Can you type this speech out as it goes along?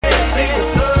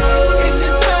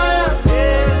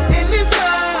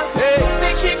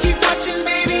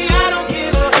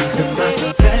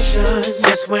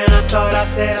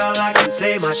said all I can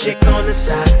say. My chick on the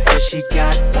side says she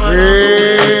got one of the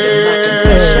words in my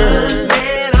confession.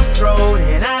 Man, I'm thrown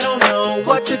and I don't know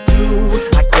what to do.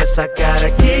 I guess I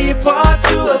gotta give you part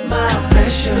 2 of my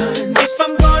confession. If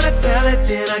I'm gonna tell it,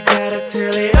 then I gotta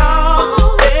tell it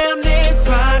all. Damn near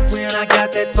cried when I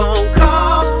got that phone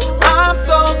call. I'm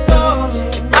so dumb,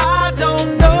 I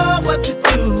don't know what to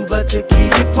do but to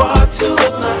give you part 2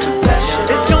 of my confession.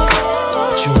 It's gonna be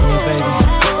you and me, baby.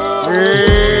 This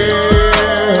is real.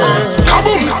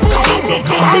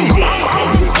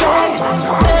 Sex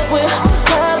that we're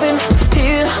having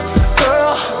here,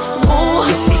 girl. Ooh.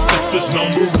 This is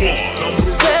number 1.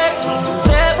 Sex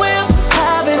that we're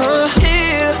having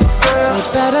here, girl. You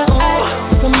better ask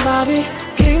somebody.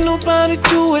 Can't nobody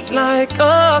do it like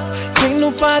us. Can't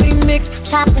nobody mix,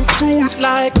 chop and screw it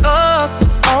like us.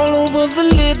 All over the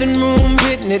living room,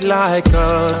 hitting it like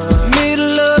us.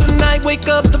 Middle of the night, wake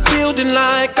up the building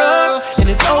like us. And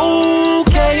it's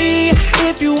okay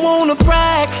if you wanna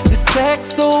brag. The sex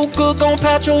so good, gon'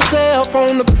 pat yourself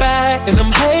on the back. And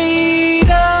them haters,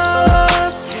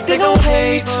 they gon'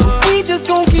 hate. We just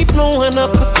gon' keep blowing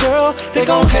up, cause girl, they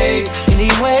gon' hate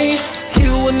anyway.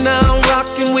 You and I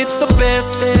rockin' with the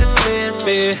best.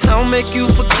 I'll make you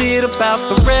forget about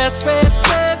the rest.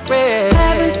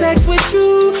 Having sex with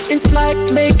you, it's like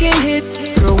making hits.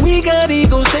 Girl, we got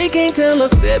egos, they can't tell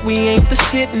us that we ain't the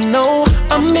shit. No,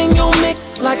 I'm in your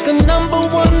mix like a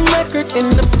 #1 record,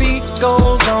 and the beat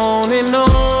goes on and on.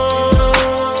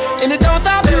 And it don't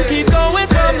stop, you keep going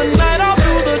from the night all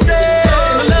through the day.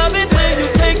 And I love it when you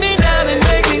take me down and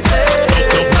make me say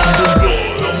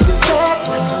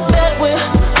sex that we're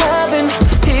having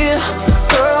here,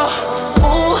 girl.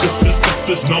 Ooh. This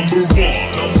is number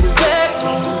 1. Sex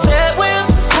that we're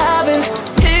having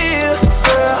here,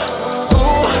 girl.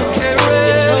 Ooh, can't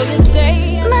wait.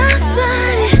 My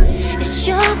body is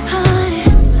your party,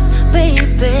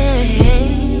 baby.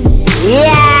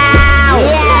 Yeah.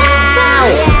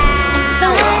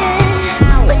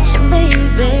 But your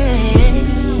baby,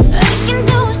 I can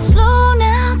do it slow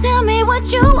now. Tell me what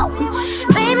you want,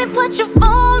 baby. Put your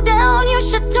phone down. You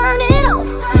should turn it off,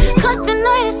 cause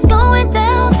tonight is going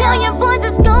down. Tell your boys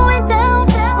it's going down.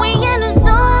 We in the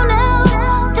zone now.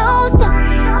 Don't stop.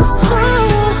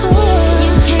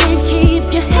 You can't keep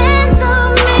your hands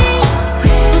on me.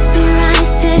 Just be right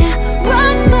there.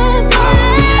 Rock my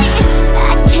body.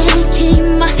 I can't keep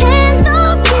my hands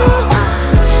off you.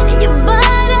 Your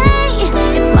body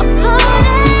is my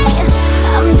party.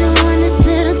 I'm doing this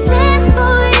little dance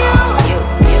for you.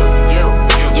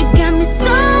 You got me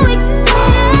so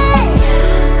excited.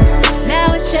 Now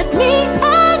it's just me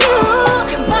and you.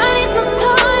 Your body's my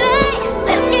party.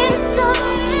 Let's get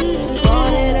started.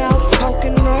 Started out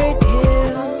talking right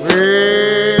here.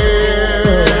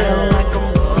 Down like a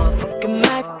motherfucking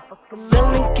Mac.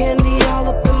 Selling candy all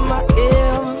up in my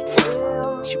ear.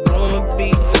 She wanna be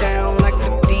down like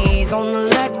the D's on the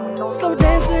lack. Slow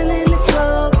dancing in the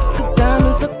club. The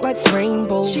diamonds look like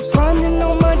rainbows. She grinding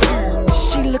on my dude.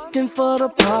 She looking for the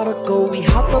prodigal. We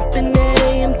hop up in that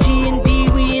AMG and D.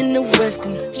 We in the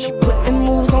Western. She putting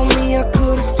moves on me. I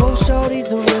could've swore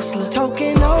shorty's a wrestler.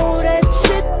 Talking all that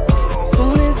shit.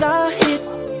 Soon as I hit,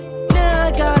 now I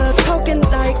got her talking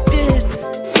like this.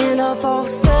 In a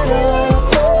falsetto.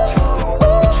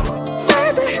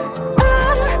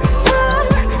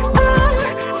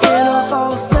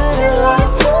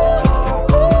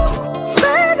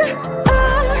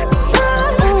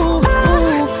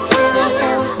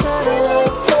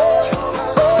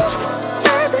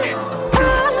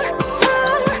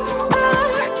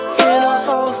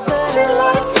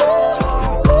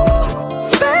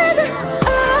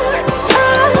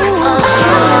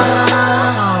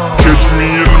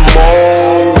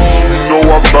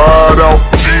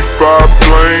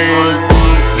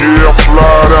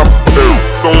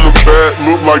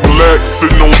 Like Lex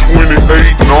sitting on 28,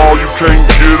 no, you can't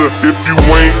get her if you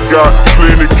ain't got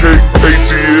plenty cake.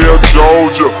 ATL,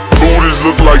 Georgia, booties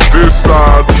look like this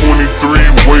size, 23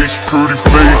 waist, pretty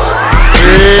face.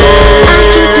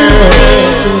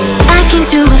 I can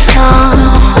do it long.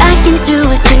 I can do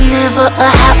it whenever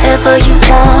or however you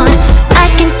want. I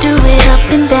can do it up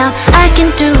and down. I can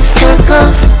do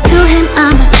circles. To him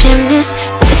I'm a gymnast.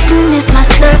 Piston is my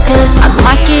circus. I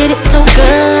market it so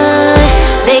good.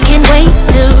 They can't wait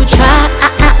to try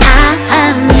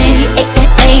me.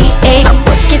 I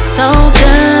work it so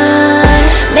good.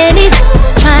 Ladies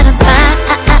trying to buy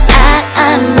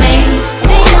me.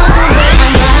 They know the way I ride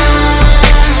it.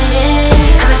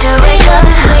 They love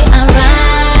the way I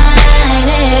ride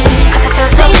it.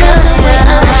 They love the way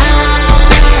I ride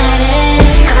it.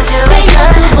 They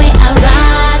love the way I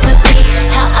ride the beat.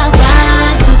 How I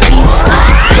ride the beat. I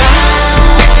ride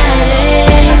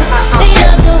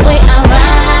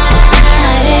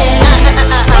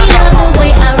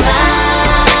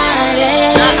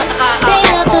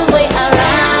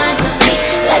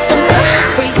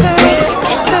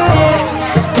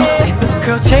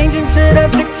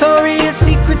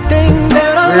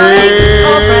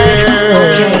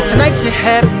you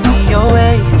have me your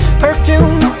way.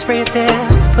 Perfume, spray it there,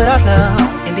 put our love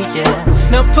in the air.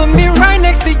 Now put me right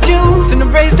next to you,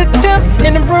 finna raise the temp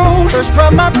in the room. First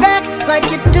rub my back like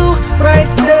you do, right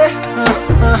there,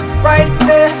 right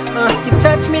there. You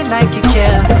touch me like you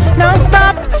care. Now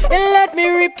stop and let me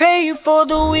repay you for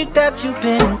the week that you've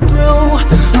been through.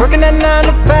 Working at 9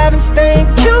 to 5 and staying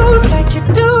cute like you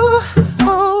do.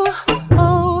 Oh,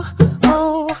 oh,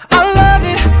 oh. I love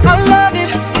it, I love it.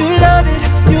 You love it,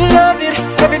 you love it.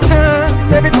 Every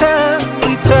time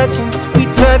we touching, we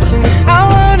touching. I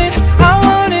want it, I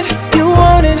want it. You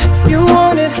want it, you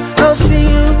want it. I'll see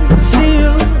you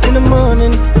in the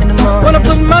morning, in the morning. Wanna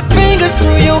put my fingers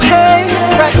through your hair,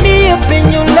 wrap me up in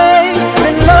your legs,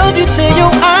 and love you till your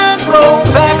eyes roll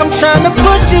back. I'm trying to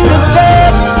put you to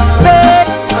bed, bed,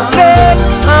 bed.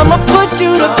 I'ma put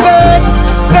you to bed,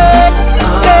 bed,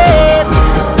 bed.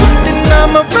 Then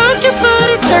I'ma rock your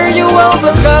body, turn you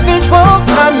over. Love is war,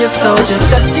 I'm your soldier,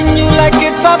 touching you like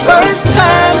it's our first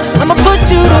time. I'ma put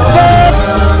you to bed,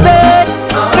 bed,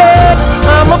 bed.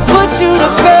 I'ma put you to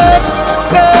bed,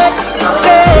 bed,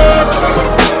 bed.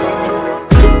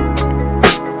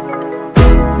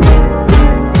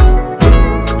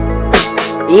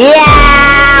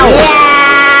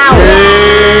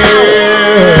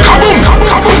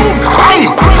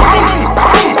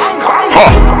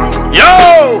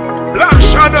 Yo, Black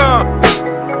Shadow.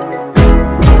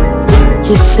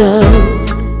 You're so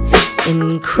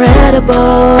incredible.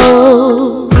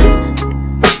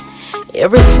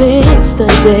 Ever since the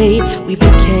day we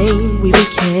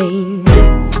became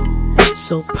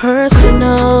so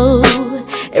personal.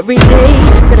 Every day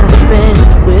that I spend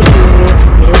with you,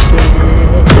 it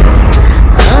gets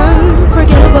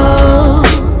unforgettable.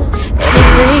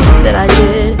 Anything that I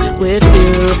did with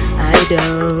you, I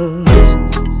don't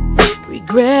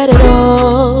regret it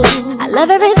all. I love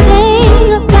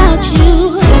everything about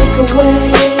you. Take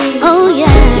away, oh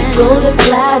yeah, your golden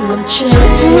platinum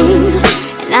chains,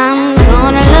 and I'm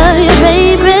gonna love you,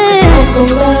 baby.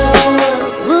 'Cause I'm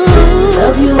gonna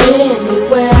love you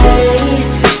anyway.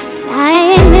 I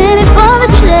ain't in it for the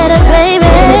cheddar, baby.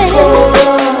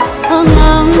 Oh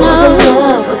no, no. For the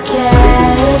love of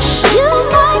cash, You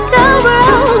might go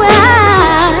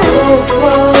worldwide.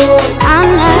 I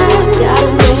know. Gotta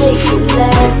make it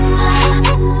last.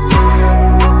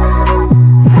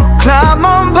 Climb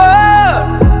on board,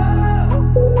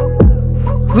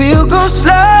 we'll go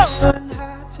slow.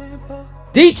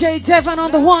 DJ Devon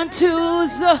on the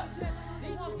 1-2s.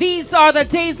 These are the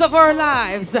days of our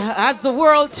lives. As the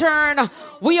world turns,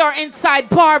 we are inside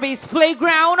Barbie's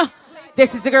playground.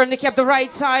 This is the girl Nikki of the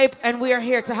right type, and we are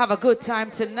here to have a good time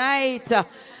tonight.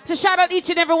 So shout out each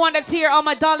and every one that's here. All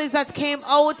my dollies that came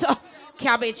out.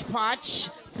 Cabbage Patch,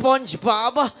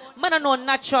 SpongeBob, man I know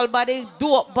natural body,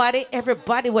 dope body,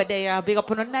 everybody where they are. Big up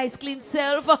on a nice clean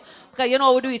self. Because you know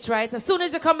how we do it, right? As soon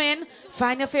as you come in,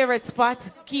 find your favorite spot,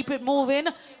 keep it moving.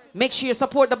 Make sure you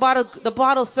support the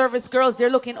bottle service girls. They're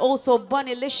looking oh so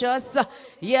bunnylicious.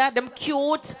 Yeah, them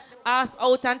cute. Ask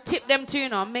out and tip them too, you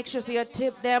know. Make sure so you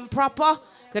tip them proper.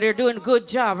 Because they're doing a good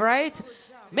job, right?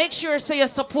 Make sure so you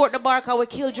support the bar because we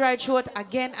kill dry throat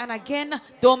again and again.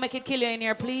 Don't make it kill you in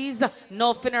here, please.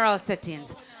 No funeral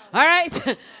settings. All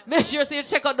right? Make sure so you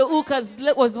check out the hookahs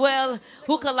as well.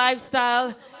 Hookah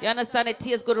lifestyle. You understand it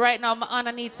tastes good right now. I'm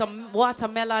gonna need some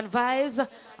watermelon vibes.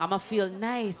 I'm gonna feel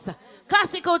nice.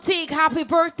 Classical Teak, happy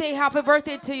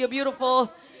birthday to you,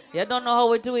 beautiful. You don't know how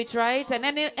we do it, right? And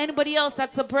anybody else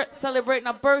that's celebrating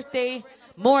a birthday,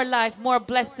 more life, more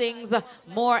blessings,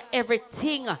 more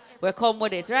everything will come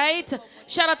with it, right?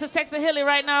 Shout out to Sexy Hilly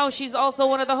right now. She's also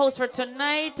one of the hosts for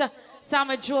tonight.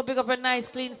 Samuel Joe, big up her nice,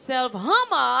 clean self.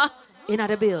 Hummer in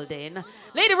the building.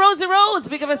 Lady Rosie Rose,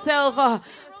 big up herself.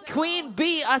 Queen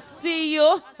B, I see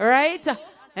you, right?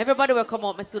 Everybody will come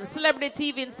out, my students.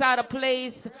 Celebrity TV inside a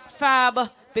place. Fab,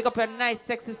 big up your nice,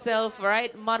 sexy self,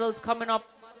 right? Models coming up.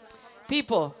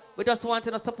 People, we just want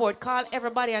to support. Call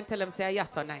everybody and tell them, say, you're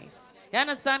so nice. You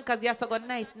understand? Because you're so good,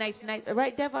 nice.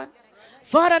 Right, Devon?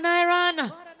 Father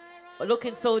Nyron,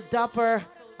 looking so dapper.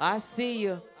 I see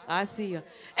you.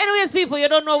 Anyways, people, you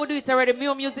don't know we do it already.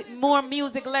 More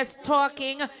music, less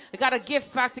talking. We got a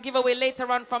gift pack to give away later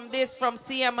on from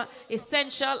CM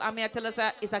Essential. I mean, I tell us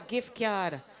that it's a gift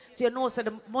card. So you know, so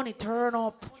the money turn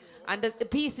up. And the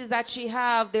pieces that she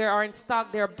have, they are in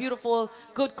stock. They're beautiful,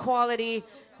 good quality.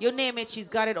 You name it, she's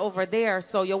got it over there.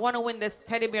 So you want to win this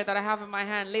teddy bear that I have in my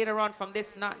hand later on from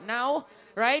this Not Now,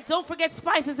 right? Don't forget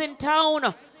Spices in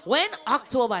town. When?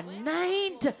 October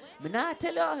 9th. I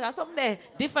tell you, that's something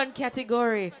different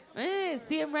category.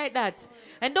 See him right that.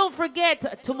 And don't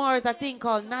forget, tomorrow is a thing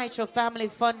called Nitro Family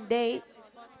Fun Day.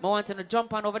 I want you to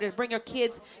jump on over there. Bring your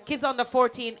kids. Kids under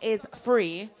 14 is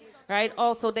free, right?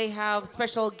 Also, they have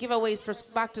special giveaways for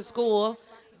back to school,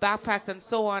 backpacks, and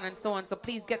so on and so on. So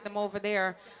please get them over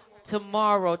there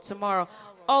tomorrow.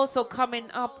 Also coming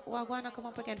up, well, why not come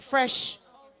up again? Fresh.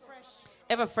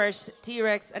 Everfresh,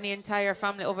 T-Rex, and the entire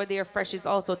family over there. Fresh is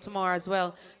also tomorrow as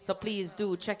well. So please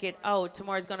do check it out.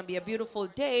 Tomorrow is going to be a beautiful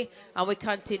day, and we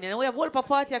continue. And we have Wolpa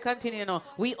Party continue. You know.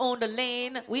 We own the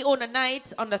lane. We own the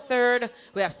night on the 3rd.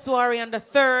 We have Soiree on the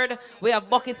 3rd. We have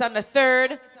Buckets on the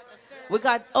 3rd. We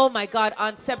got, oh my God,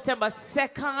 on September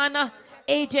 2nd,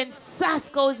 Agent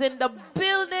Sasko's in the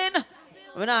building.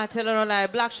 We're not telling no lie.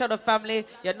 Black Shadow family,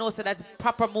 you know, so that's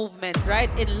proper movements, right?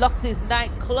 In Luxy's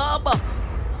nightclub.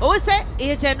 What we say?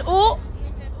 Agent who?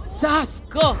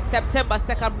 Sasko. September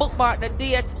 2nd. Bookmark the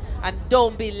date and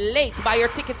don't be late. Buy your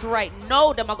tickets right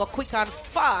now. Them are go quick and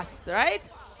fast, right?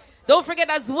 Don't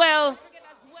forget as well,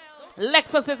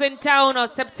 Lexus is in town on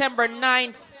September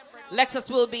 9th. Lexus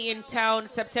will be in town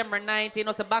September 9th. You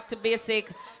know, so back to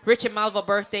basic. Richie Malva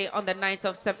birthday on the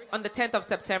 10th of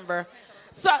September.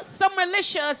 So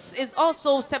Summerlicious is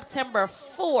also September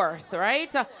 4th,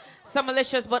 right?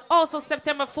 Summerlicious, but also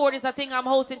September 4th is a thing I'm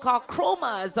hosting called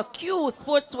Chromas, a Q,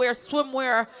 sportswear,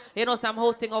 swimwear. You know, so I'm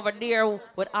hosting over there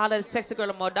with all of the sexy girl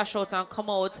and dash out and come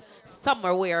out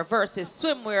summerwear versus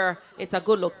swimwear. It's a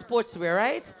good look sportswear,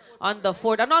 right? On the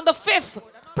 4th. And on the 5th,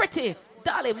 pretty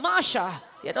Dolly Marsha.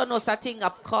 You don't know that thing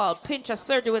up called pinch a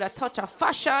surgery with a touch of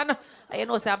fashion. And you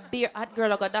know, so a beer hot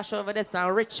girl I got dash over this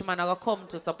and rich man I got come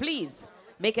to. So please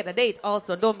make it a date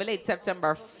also. Don't be late,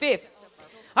 September 5th.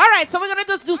 All right, so we're going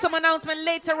to just do some announcement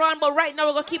later on, but right now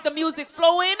we're going to keep the music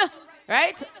flowing,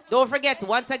 right? Don't forget,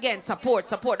 once again, support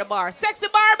the bar. Sexy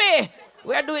Barbie,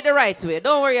 we are doing it the right way.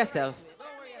 Don't worry yourself.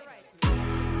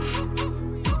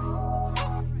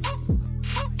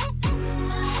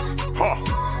 Huh.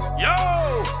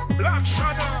 Yo, Black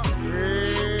Shadow.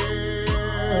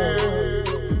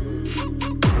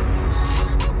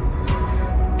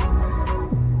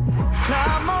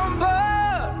 Climb on board.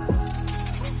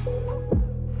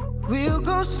 We'll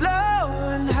go slow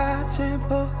and high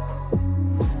tempo,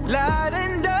 light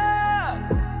and dark.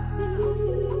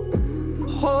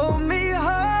 Hold me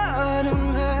hard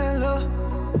and mellow.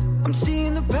 I'm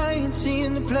seeing the pain,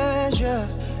 seeing the pleasure.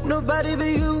 Nobody but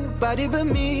you, body but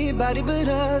me, body but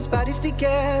us, bodies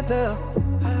together.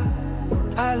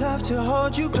 I love to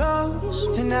hold you close,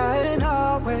 tonight and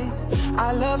always.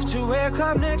 I love to wake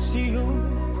up next to you.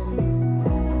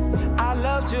 I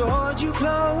love to hold you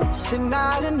close,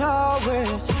 tonight and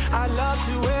always. I love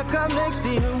to wake up next to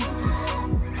you.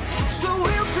 So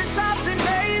we'll piss off the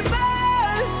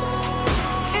neighbors,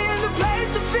 in the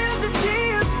place that feels the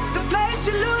tears, the place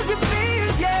you lose your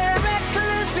fears, yeah,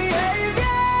 reckless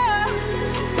behavior.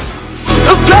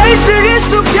 A place that is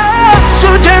so pure, so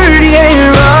dirty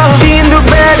and raw. In the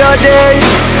better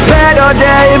days, better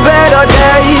day, better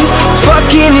day.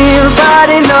 Fucking hills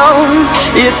hiding on.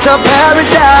 It's a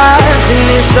paradise and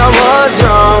it's a war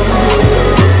zone.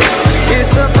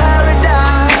 It's a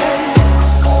paradise.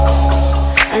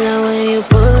 I love when you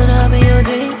pulling up in your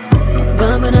Jeep,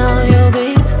 bumping all your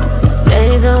beats.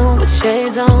 J's on with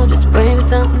shades on, just to bring me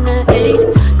something to eat.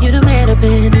 You done made up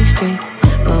in these streets,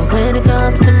 but when it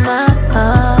comes to my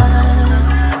heart,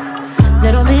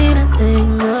 that don't mean a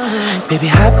thing. Baby,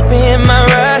 hop in my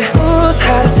ride. Ooh, it's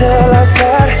hot as hell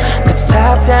outside. Put the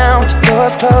top down with your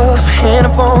doors closed, my hand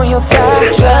up on your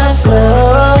thigh. Drive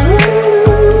slow,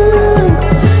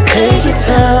 take your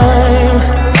time.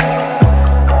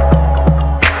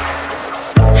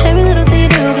 Every little thing you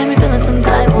do got me feeling some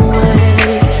type of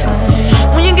way.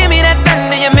 When you give me that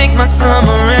thunder, you make my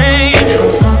summer rain.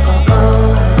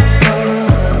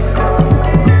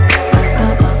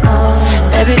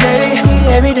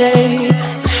 Every day,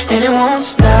 and it won't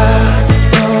stop.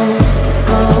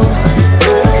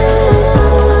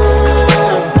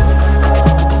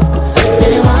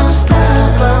 And it won't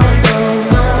stop.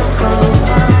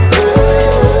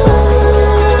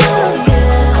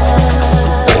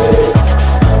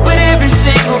 With every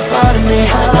single part of me,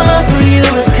 my love for you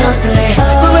is constantly,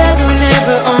 forever and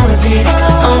ever on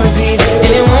repeat,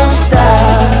 and it won't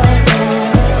stop.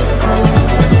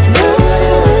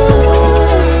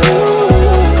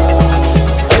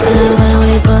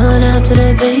 To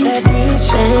the beach,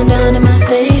 stand down to my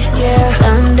feet,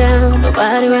 sundown,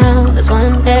 nobody round, that's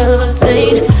one hell of a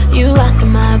scene. You rockin'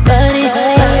 my body,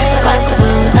 rock the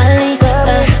whole alley,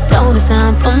 don't it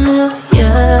sound familiar?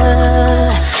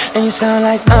 And you sound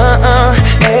like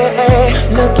hey, hey,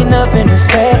 looking up into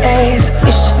space.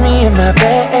 It's just me and my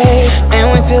babe,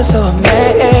 and we feel so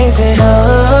amazing.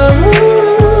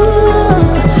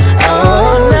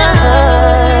 All night,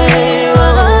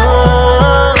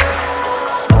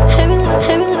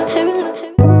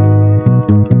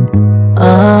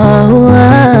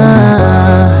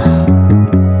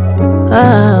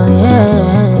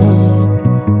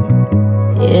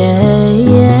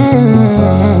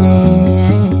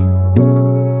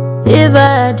 if I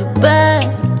had you back,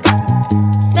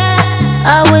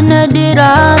 I wouldn't have did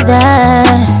all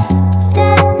that.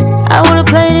 I would've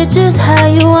played it just how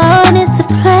you wanted to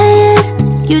play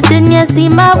it. You didn't yet see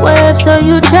my worth, so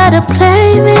you tried to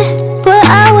play me. But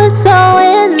I was so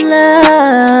in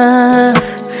love,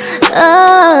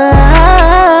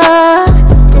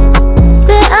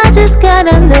 that I just got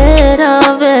a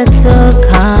little bit too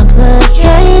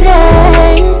complicated.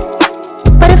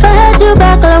 But if I had you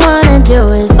back, all I wanna do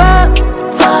is fuck,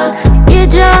 get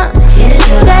drunk,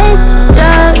 take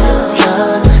drugs.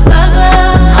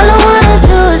 All I wanna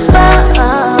do is fuck,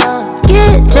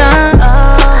 get drunk,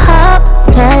 hop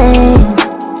planes.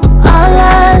 All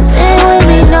I see with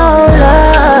me, no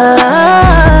loving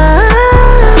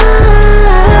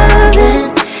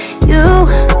you.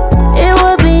 It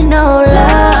would be no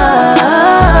loving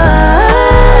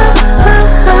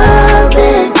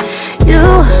you.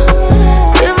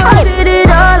 If I did it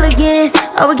all again,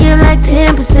 I would give like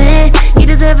 10%. You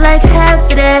deserve like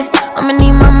half of that. I'ma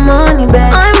need my money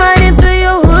back. I'm riding through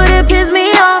your hood, it piss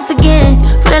me off again.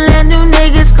 Finna let new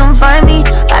niggas come find me.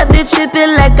 I been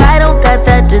tripping like I don't got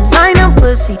that designer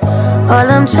pussy. All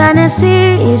I'm tryna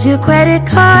see is your credit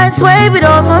card. Swipe it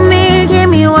off of me. Give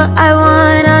me what I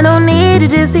want. I don't need to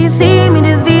just CC me,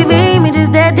 just VV me,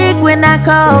 just that dick when I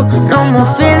call. No more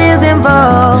feelings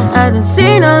involved. I done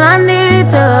seen all I need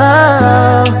to.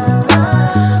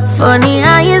 Funny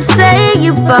how you say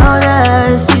you bought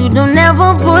us. You don't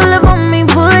ever pull up on me,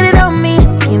 put it on me.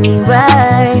 Give me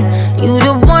right. You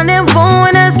the one that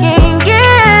won't us, can't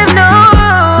give no,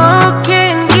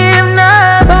 can't give no.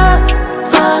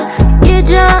 Fuck, get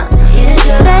drunk,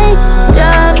 take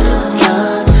drugs.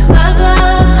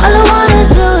 All I wanna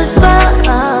do is fuck,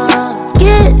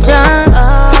 get drunk,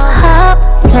 hop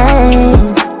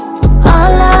planes.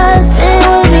 All I see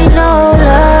with me, no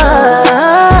loving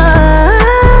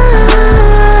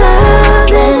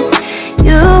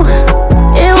you.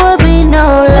 It would be no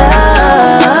loving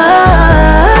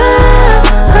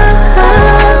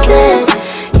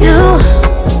you.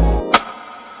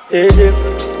 It's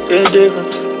different, it's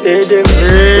different, it's different,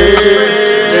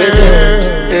 it's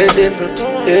different,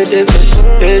 it's different,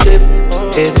 it's different.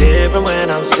 It's different when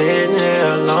I'm sitting here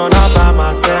alone all by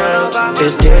myself.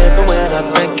 It's different when I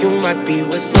think you might be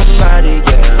with somebody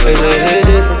else. It's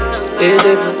different, it's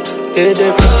different, it's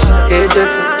different, it's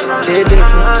different, it's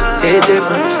different, it's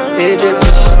different, it's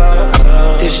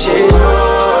different. This shit.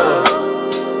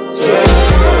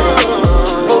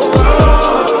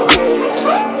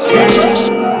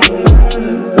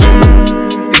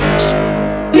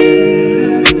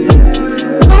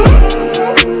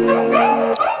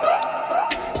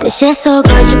 This shit so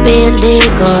good should be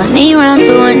illegal. Need round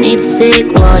two, I need a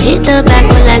sequel. Hit the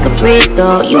backwood like a freak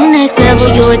though. You next level,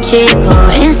 you a chico.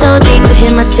 In so deep, you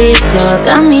hit my seat plug.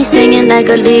 Got me singing like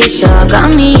a Alicia.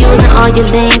 Got me using all your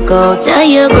lingo. Tell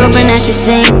your girlfriend that you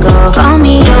single. Call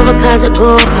me over cause I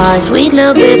go hard. Sweet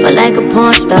little bit for like a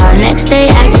porn star. Next day,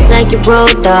 act just like your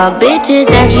road dog. Bitches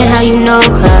asking how you know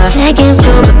her. That game's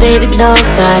super, baby,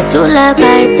 loca. Too loud,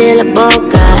 I till la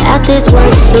boca. Out this world,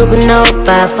 is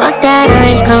supernova. Fuck that, I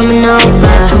ain't coming over.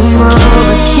 Come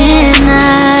over, can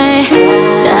I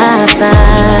stop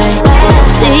by to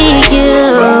see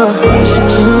you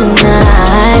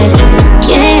tonight?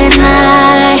 Can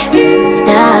I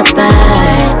stop by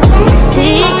to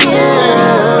see you?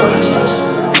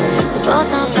 We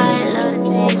both on fire, love the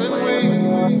team.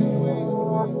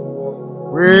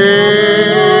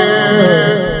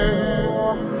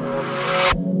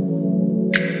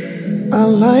 I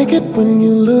like it when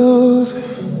you lose.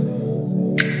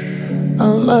 I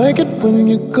like it when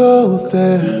you go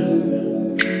there.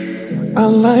 I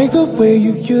like the way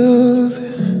you use it.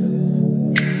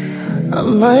 I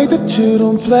like that you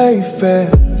don't play fair.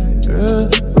 Yeah.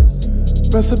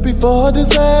 Recipe for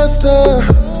disaster.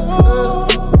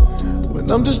 When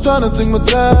I'm just trying to take my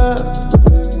time.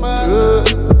 Yeah.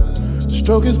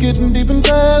 Stroke is getting deep and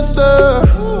faster.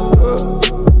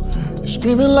 You're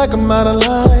screaming like I'm out of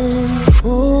line.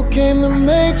 Who came to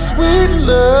make sweet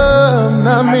love?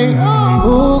 Not me.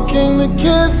 Who came to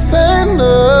kiss and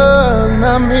love?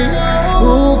 Not me.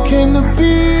 Who came to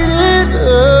beat it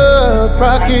up?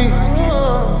 Rocky.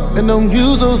 And don't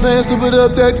use those hands to put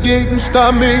up that gate and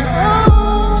stop me.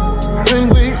 When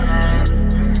we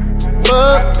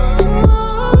fuck,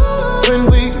 when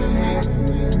we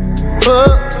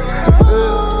fuck,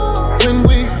 when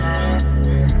we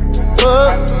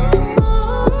fuck,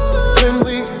 when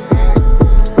we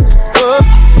fuck.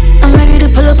 I'm ready to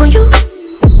pull up on you.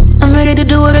 I'm ready to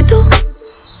do what I do.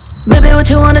 Baby, what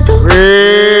you wanna do?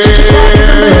 Shoot your shot, cause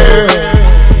I'm bulletproof.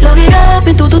 Load it up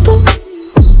and do.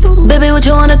 Baby, what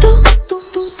you wanna do?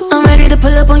 I'm ready to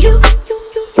pull up on you.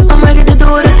 I'm ready to do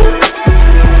what I do.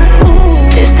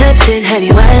 This type shit have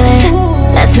you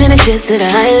wildin'. Last minute trips to the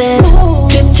islands.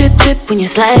 Drip, drip, drip when you're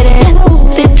sliding.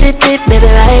 Dip, dip, dip, baby,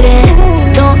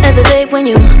 riding. Don't hesitate when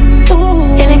you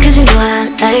in it, cause you know I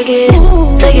like it.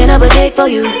 Baking up a cake for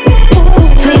you.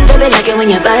 Sweet baby, like it when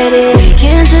you bite it. We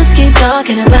can't just keep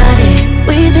talking about it.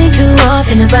 We think too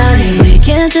often about it. We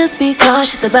can't just be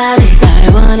cautious about it.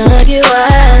 I wanna get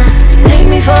wild. Take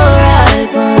me for a ride,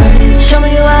 boy. Show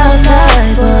me you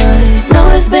outside, boy.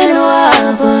 Know it's been a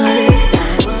while, boy.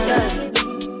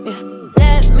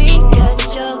 Let me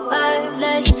catch your vibe.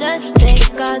 Let's just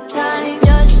take our time.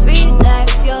 Just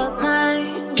relax your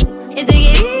mind and take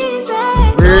it easy.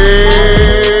 Don't have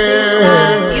to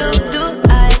decide. You do,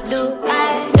 I do. I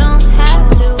don't have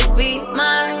to be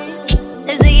mine.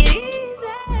 Let's take it easy.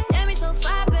 Let me so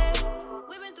far, babe.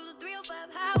 We've been through the 305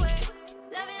 highway.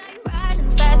 Loving how you ride in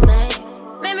the fast lane.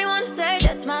 Made me wanna say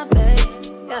that's my babe.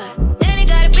 Yeah. Then it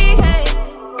gotta be hey.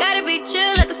 Gotta be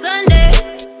chill like a Sunday.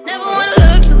 Never wanna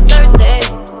look too thirsty.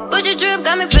 But your drip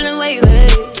got me feeling way you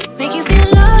hate. Make you feel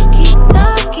lucky,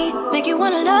 lucky. Make you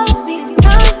wanna love me.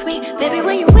 Baby,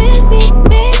 when you with me,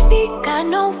 baby, got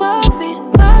no worries,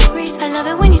 worries. I love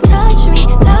it when you touch me,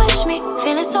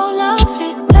 feeling so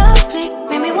lovely, lovely.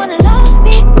 Make me wanna love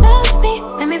me,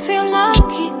 make me feel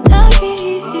lucky,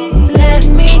 lucky. Let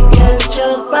me catch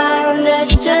your vibe,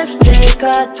 let's just take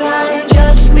our time.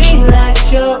 Just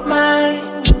relax your mind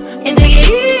and take it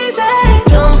easy.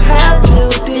 Don't have to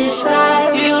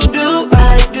decide. You do,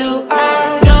 I do,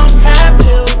 I don't have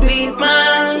to be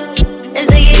mine. Let's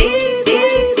take it easy.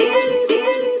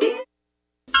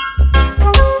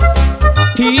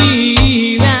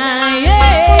 Here I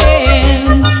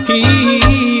am,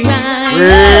 here I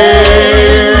am,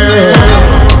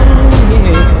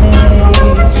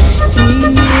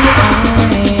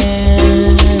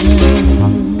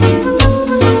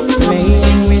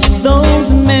 playing with those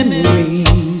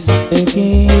memories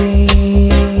again.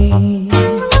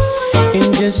 And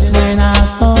just when I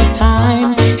thought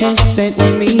time had set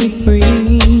me free,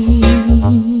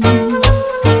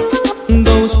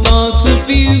 those thoughts of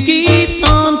you keeps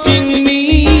haunting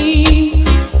me,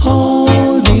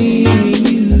 holding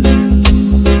you,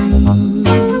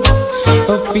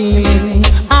 a feeling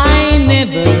I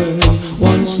never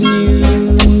once knew.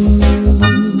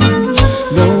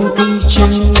 Though each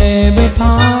and every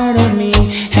part of me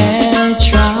had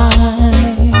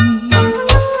tried,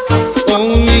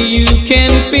 only you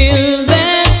can fill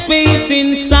that space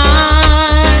inside.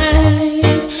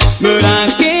 But I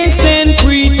can't stand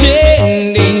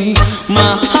pretending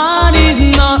my heart is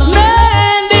not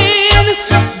landing.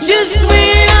 Just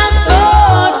when I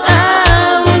thought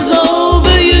I was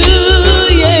over you,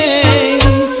 yeah.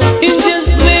 It's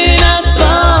just when I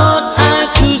thought I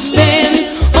could stand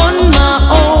on my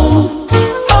own.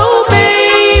 Oh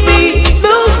baby,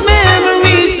 those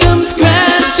memories come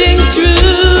crashing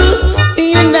through,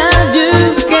 and I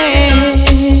just can't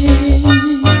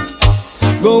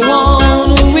go on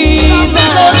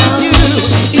without you.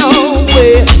 No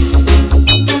way.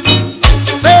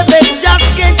 Say they just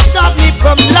can't stop me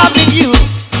from loving you.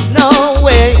 No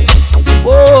way.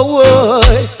 Whoa, whoa.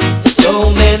 So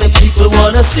many people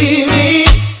wanna see me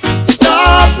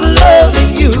stop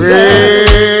loving you.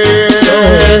 So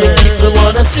many people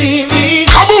wanna see me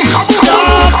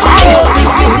stop loving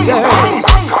you, girl.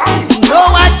 No,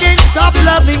 I can't stop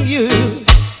loving you.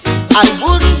 I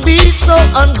wouldn't be so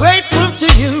ungrateful to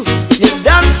you. You've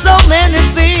done so many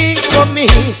things for me.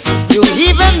 You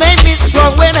even made me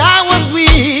strong when I was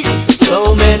weak.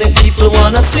 So many people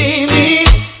wanna see me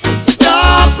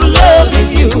stop loving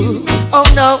you. Oh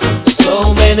no.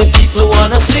 So many people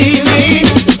wanna see me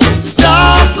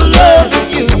stop loving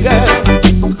you, girl.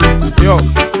 Yo.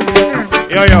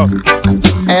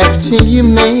 After you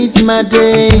made my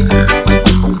day,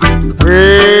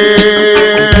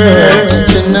 just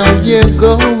to know you're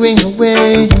going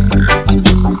away.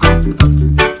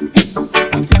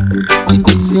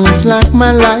 Seems like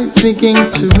my life began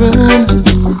to ruin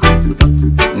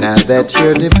now that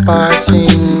you're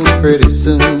departing pretty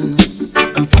soon.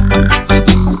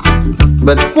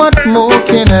 But what more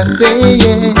can I say?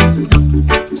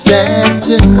 Sad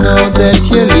to know that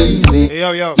you're leaving.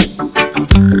 Yo.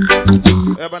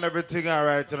 Everyone, everything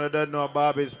alright. And I don't know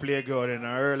Barbie'S playground in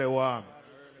an early one.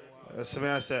 That's what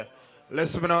I say.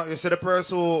 Listen, you see the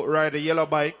person who ride the yellow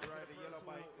bike?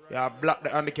 Yeah, block the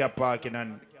handicap parking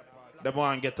and them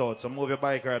want get out. So move your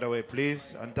bike right away,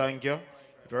 please. And thank you.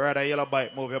 If you ride a yellow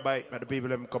bike, move your bike. Let the people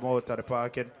them come out of the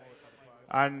parking.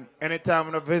 And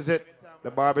anytime you visit the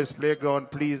Barbie'S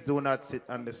playground, please do not sit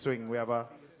on the swing. We have a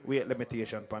weight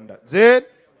limitation on that. Zid?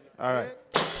 All right.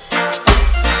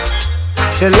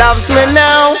 She loves me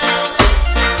now.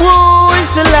 Ooh,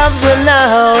 she loves me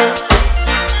now.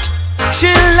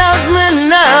 She loves me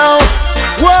now.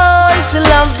 Whoa, she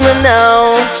loves me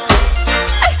now.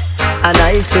 And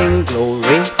I sing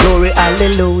glory, glory,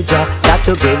 hallelujah. Got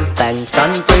to give thanks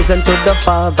and praise unto the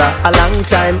Father. A long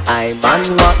time I man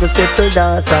want this little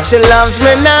daughter. She loves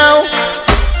me now.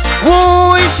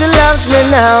 Ooh, she loves me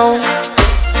now.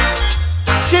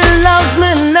 She loves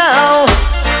me now.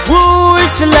 Ooh,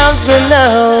 she loves me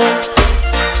now.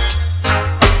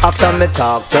 After me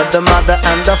talk to the mother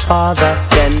and the father,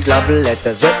 send love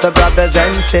letters with the brothers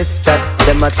and sisters.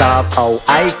 Them a talk how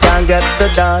I can get the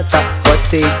daughter, but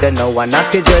see they know one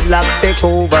not the dreadlocks take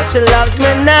over. She loves me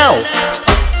now.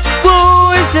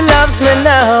 Ooh, she loves me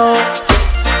now.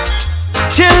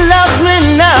 She loves me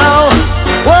now.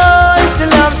 Whoa, she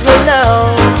loves me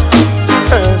now.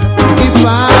 If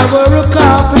I were a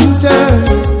carpenter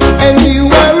and you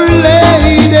were a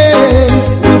lady,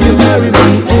 would you marry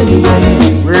me anyway?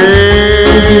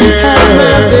 Would you have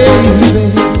my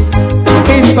baby?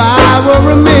 If I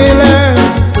were a miller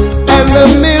and the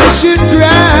mill should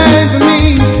grind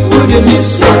me, would you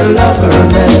miss your lover,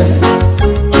 man?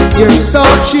 Your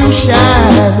soft shoe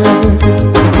shine,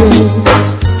 yes.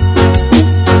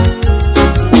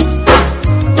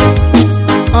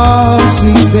 Oh,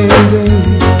 sweet baby.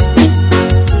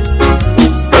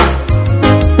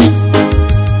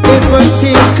 If a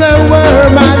tinker were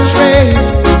my trade,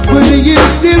 would you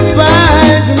still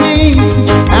find me?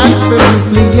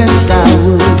 Absolutely, yes I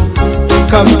would.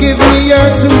 Come give me your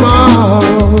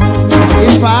tomorrow.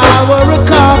 If I were a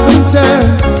carpenter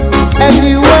and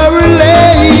you were a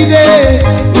lady,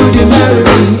 would you marry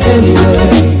me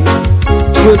anyway?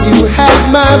 Would you have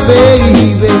my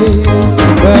baby?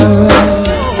 Well,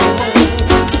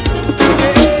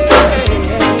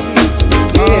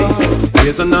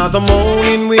 here's another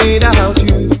morning without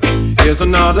you. Here's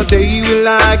another day will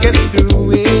I get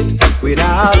through it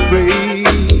without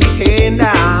breaking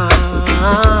down.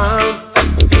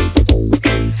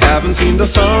 Haven't seen the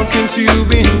sun since you've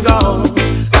been gone.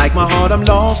 Like my heart, I'm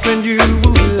lost when you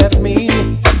left me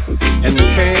and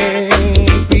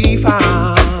can't be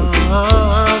found.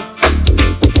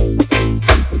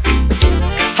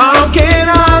 How can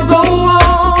I go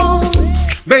on?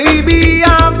 Baby,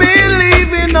 I've been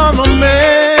living on the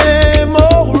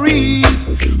memories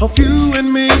of you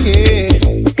and me.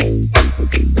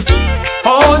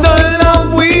 All the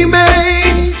love we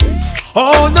made,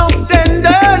 all those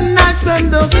tender nights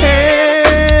and those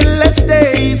endless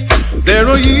days, they're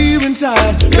all here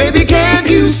inside. Baby, can't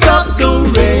you stop the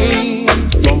rain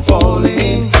from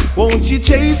falling? Won't you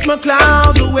chase my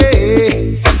clouds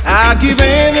away? I'd give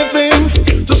anything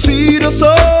to see the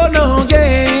sun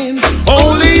again.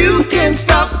 Only you can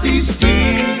stop these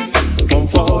tears from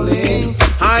falling.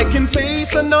 I can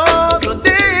face another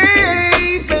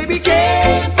day. Baby,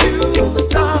 can't you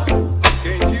stop?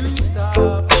 Can't you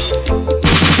stop?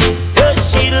 Does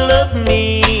she love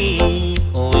me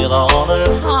with all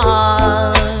her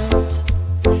heart?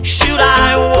 Should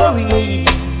I worry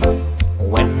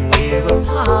when we're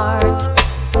apart?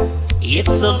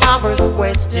 It's a lover's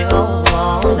question,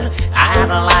 I'd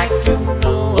like to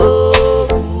know.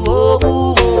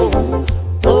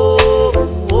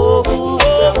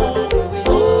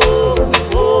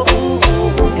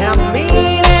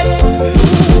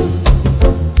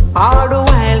 All the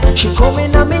while she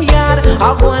coming on me yard,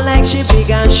 I go like she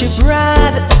big and she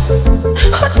broad.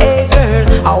 Hey girl,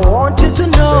 I want you to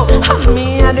know, I'm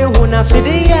me and the owner for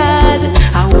the yard.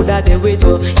 I woulda there with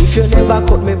you if you never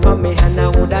cut me from me hand. I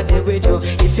woulda there with you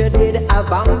if you did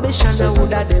have ambition. I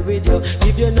woulda there with you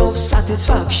give you enough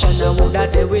satisfaction. I woulda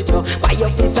there with you buy your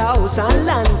piece of house and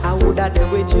land. I woulda there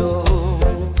with you,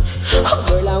 oh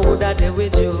girl, I woulda there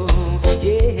with you.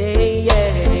 Yeah,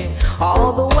 yeah.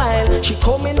 All the while she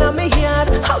coming on me yard,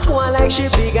 I go like she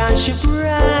big and she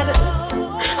proud.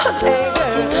 Hey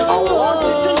girl, I want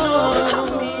you to know how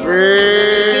me.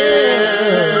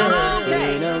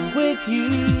 When I'm with you,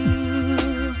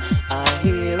 I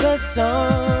hear a song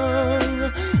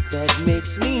that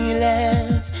makes me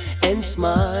laugh and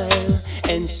smile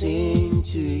and sing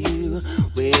to you.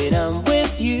 When I'm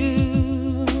with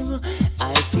you,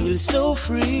 I feel so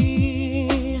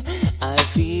free. I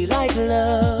feel like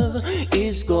love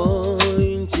is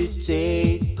going to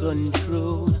take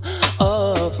control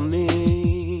of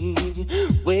me.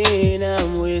 When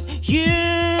I'm with you,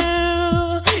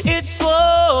 it's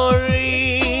for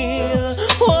real.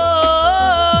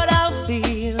 What I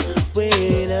feel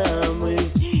when I'm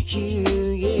with you,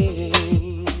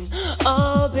 yeah.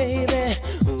 Oh baby,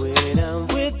 when I'm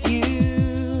with you,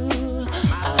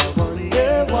 I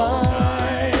wonder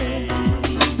why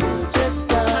people just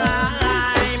stop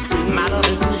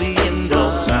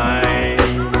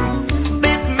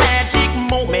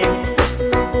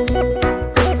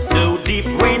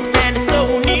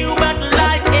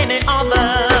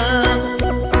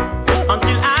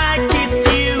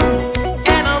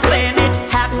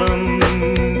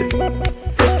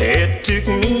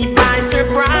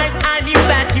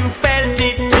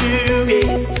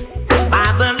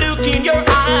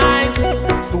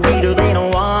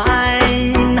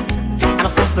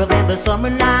the summer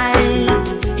night.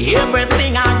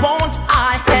 Everything I want,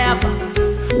 I have.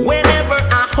 Whenever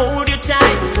I hold you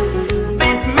tight,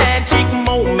 this magic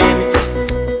moment,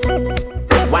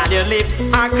 while your lips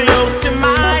are close to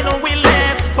mine, will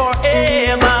last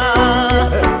forever.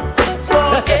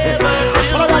 Forever.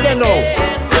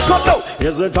 Come now.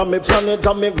 Yes, it a me planet,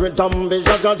 a me great ambition.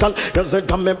 Yes,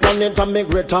 it a me planet, a me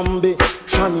great ambition.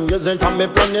 Yes, it a me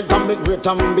planet, a me great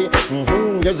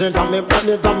ambition. Yes, it a me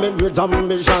planet, a me great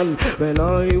ambition. When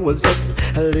I was just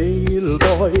a little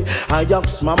boy, I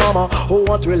asked my mama, oh,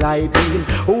 what will I be?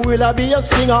 Will I be a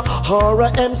singer or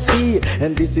a MC?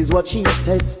 And this is what she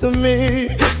says to me: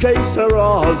 Que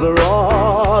sera,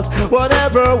 sera.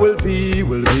 Whatever will be,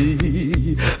 will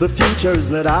be. The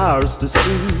future's not ours to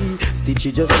see.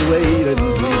 Stitchy, just wait and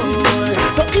see.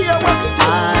 So here what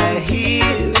I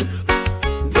hear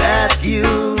that you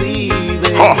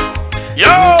leaving.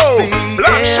 Yo,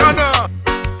 Black Shana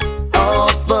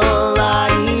off the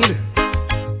line.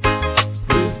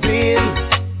 We've been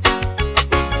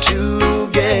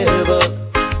together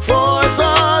for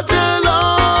such a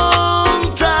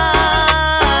long time,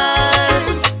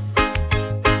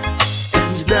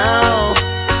 and now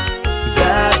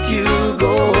that you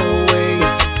go away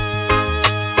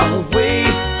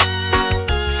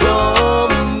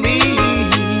from me,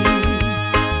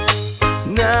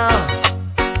 now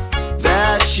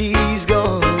that she's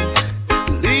gone,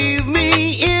 leave me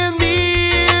in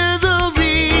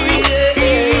misery.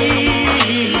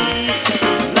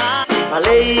 My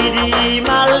lady,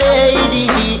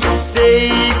 stay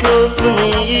close to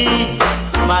me.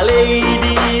 My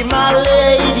lady,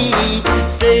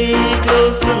 stay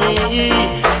close to me.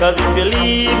 'Cause if you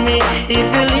leave me,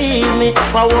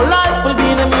 my whole life will be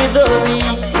in a misery.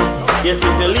 Yes,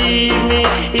 if you leave me,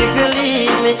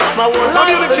 my whole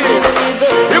life will be in a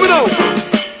misery. Here we go.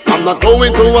 I'm not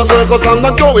going to a circus, I'm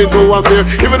not going to a fair.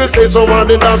 Even the stage someone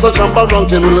they dance a champ around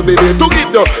will be there to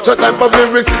give you such type of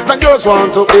lyrics that girls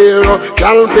want to hear.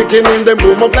 Girl picking in them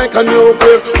boom up like a new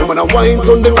pair. Woman a wine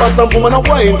on the bottom, woman a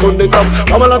wine on the top.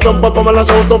 Pamela jump up, Pamela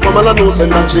shout up, Pamela knows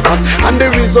and that she hot. And the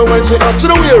reason why she hot, she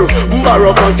don't wear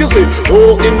barrow funk. You see,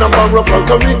 oh in a barrow funk,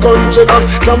 a country hot.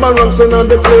 Jump around, sing on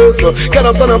the place. Get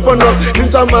up, stand up and rock.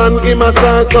 Into man, in my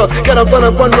chat. Get up, stand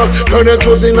up and rock. Turn your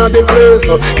toes in on the place.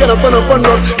 Get up, stand up and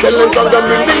rock.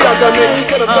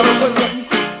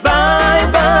 Bye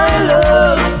bye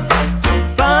love,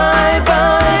 bye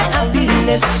bye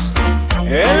happiness,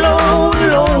 hello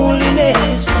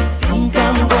loneliness, think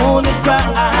I'm gonna cry.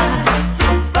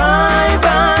 Bye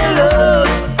bye love,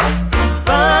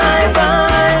 bye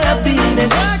bye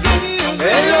happiness,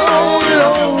 hello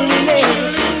loneliness,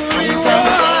 think I'm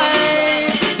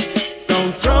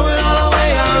don't throw it all away,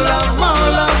 I love my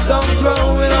love, don't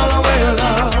throw it all away, I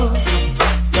love.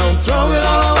 Throw it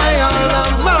all away, our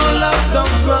love, my love.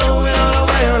 Don't throw it all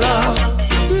away, our love.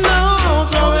 No,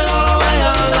 throw it all away,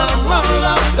 our love, my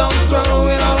love. Don't throw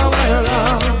it all away, our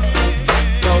love.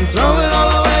 Don't throw it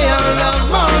all away, our love,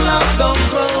 my love. Don't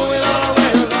throw it all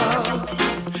away, our love.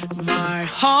 My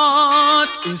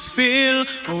heart is filled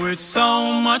with so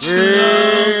much love,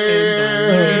 and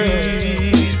I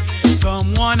need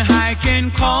someone I can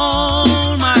call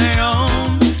my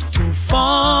own to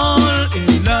fall in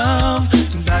love.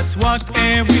 That's what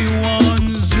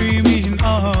everyone's dreaming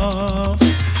of.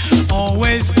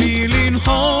 Always feeling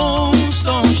home,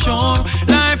 so sure.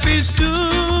 Life is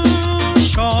too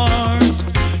short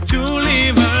to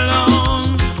live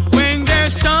alone. When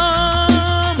there's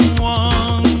someone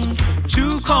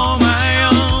to call my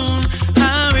own,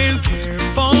 I will care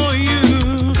for you,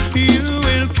 you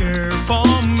will care for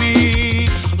me.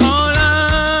 Our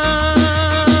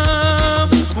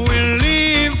love will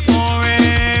live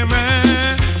forever.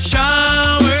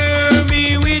 Shower me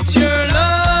with your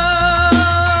love.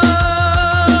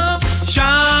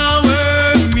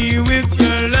 Shower me with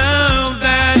your love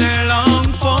that I long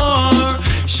for.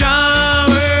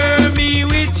 Shower me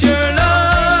with your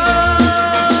love.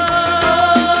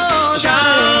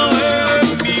 Shower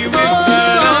me with your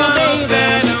love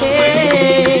that I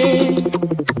wait.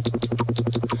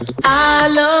 I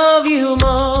love you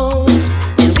most,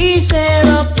 and we share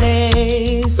a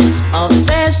place of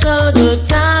special good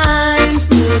times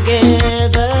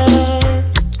together.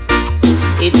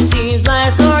 It seems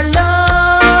like our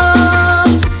love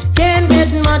can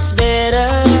get much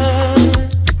better.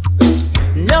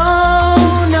 No,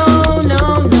 no, no,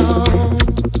 no,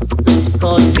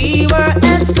 'cause we were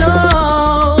as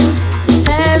close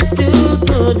as two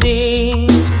could be.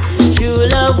 True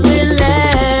love will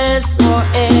last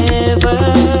forever.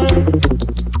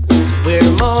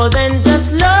 We're more than just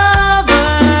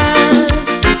lovers.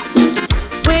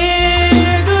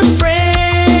 We're good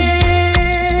friends.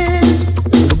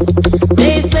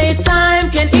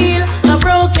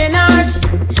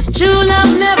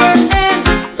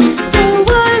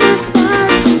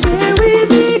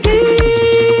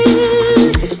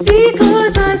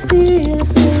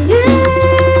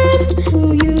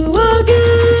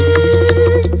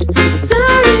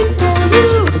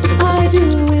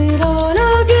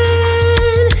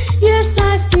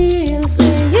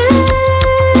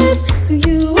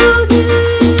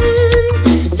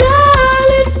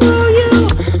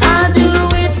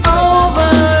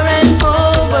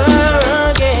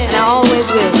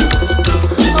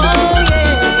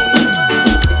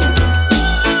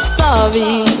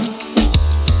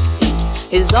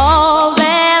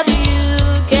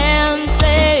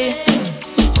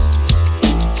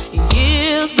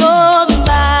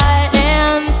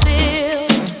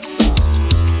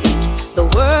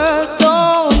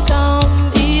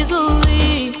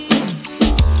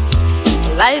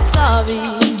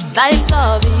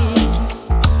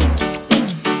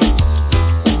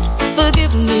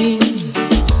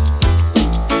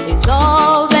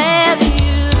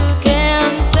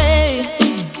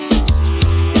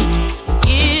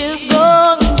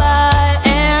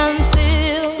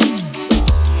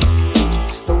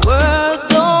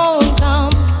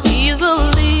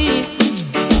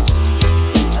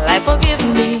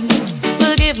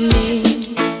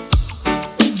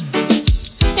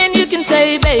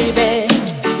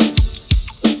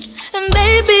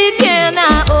 baby, can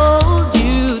I hold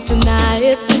you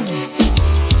tonight?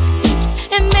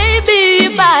 And maybe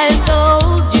if I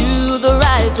told you the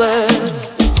right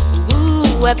words,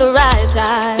 ooh, at the right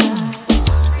time,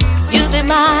 you'd be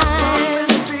mine.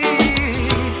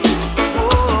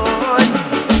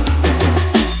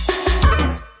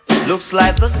 Looks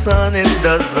like the sun, it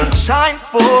doesn't shine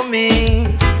for me.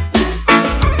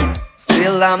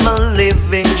 Still I'm a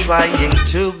living, trying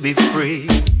to be free.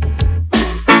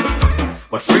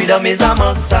 What freedom is I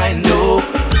must I know.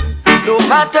 No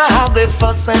matter how they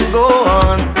fuss and go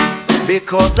on,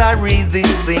 because I read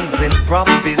these things in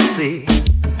prophecy.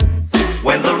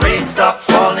 When the rain stops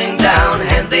falling down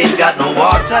and they've got no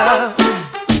water,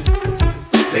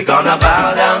 they're gonna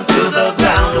bow down to the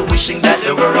ground, wishing that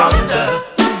they were under.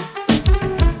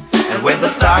 And when the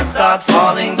stars start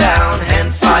falling down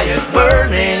and fire's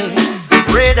burning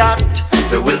red hot,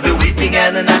 there will be weeping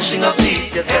and a gnashing of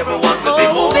teeth. Yes, everyone will be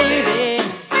mourning.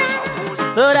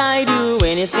 But I do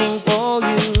anything for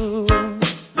you,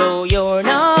 though you're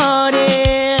not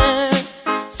here.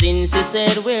 Since you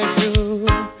said we're through,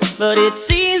 but it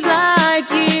seems like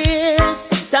years.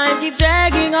 Time keeps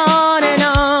dragging on,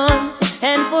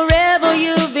 and forever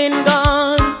you've been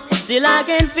gone. Still I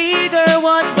can figure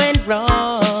what went wrong.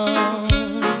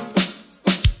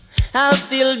 I'll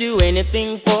still do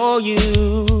anything for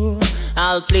you.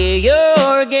 I'll play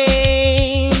your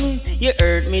game. You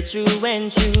hurt me true and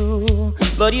true,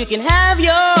 but you can have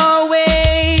your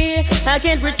way. I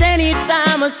can't pretend each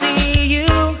time I see you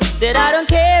that I don't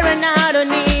care and I don't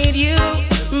need you,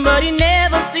 but you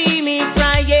never see me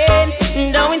crying,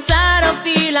 though inside I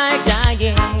feel like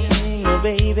dying. Oh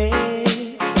baby,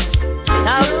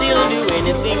 I'll still do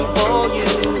anything for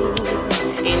you,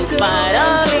 in spite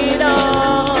of it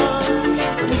all.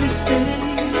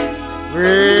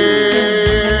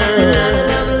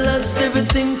 I've lost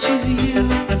everything to you.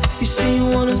 You say you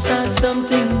wanna start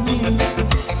something new,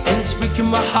 and it's breaking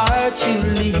my heart you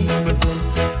leaving.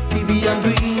 Baby, I'm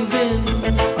grieving,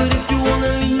 but if you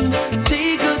wanna leave,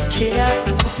 take good care.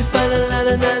 Hope you find a lot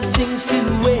of nice things to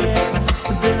wear,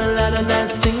 but then a lot of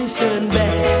nice things turn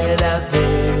bad out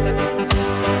there.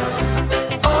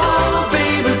 Oh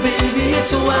baby, baby,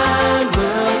 it's a wide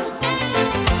world.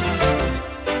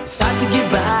 It's hard to get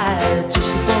by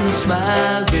just upon a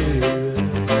smile, girl.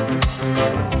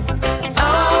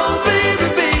 Oh, baby,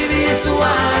 baby, it's a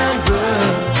wide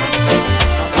world.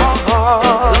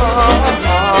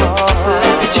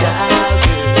 Like a child,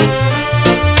 girl.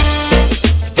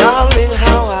 Darling,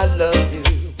 how I love you.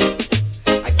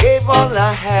 I gave all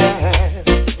I had.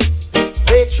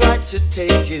 They tried to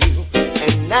take you,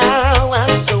 and now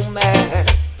I'm so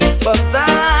mad. But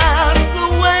that's the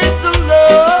way to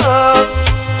love.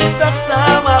 That's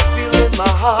how I feel in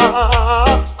my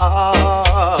heart.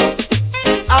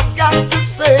 I've got to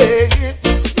say,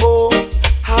 oh,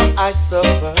 how I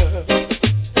suffer.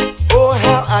 Oh,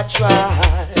 how I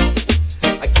tried.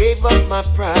 I gave up my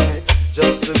pride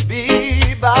just to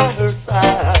be by her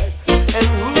side. And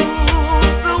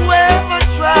whosoever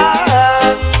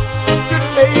tried to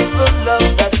take the love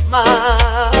that's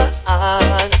mine,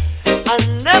 I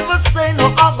never say no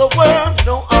other word,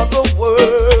 no other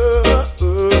word.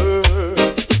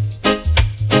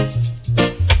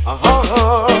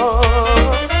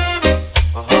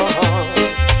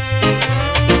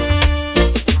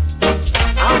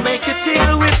 I'll make you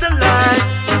tingle with the light,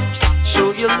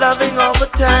 show you loving all the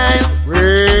time.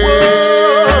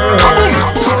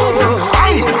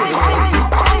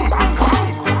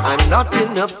 I'm not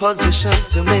in a position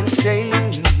to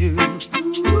maintain you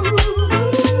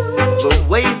the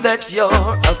way that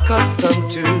you're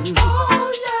accustomed to.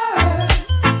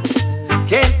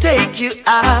 Can't take you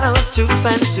out to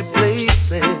fancy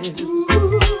places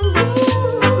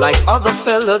like other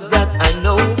fellas that I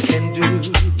know can do.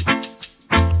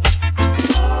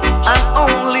 I'm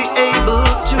only able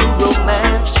to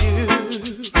romance you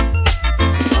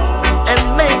and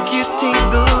make you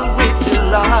tingle with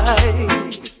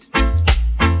delight.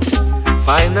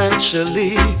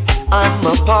 Financially, I'm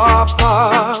a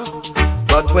pauper,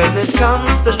 but when it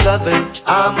comes to loving,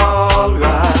 I'm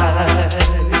alright.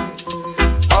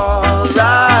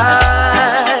 Alright,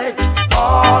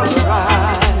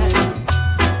 alright.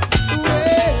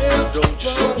 Well, don't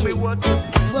show me what you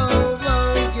think.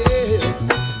 Yeah.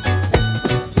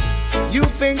 You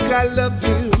think I love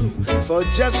you for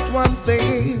just one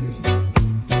thing.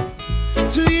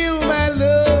 To you, my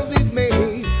love, it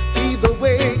may be the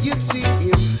way you see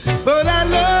it, but I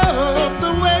love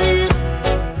the way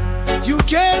you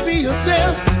carry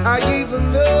yourself. I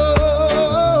even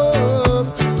love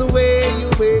the way you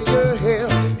wear your hair.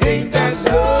 Ain't that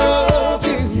love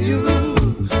in you?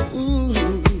 Ooh.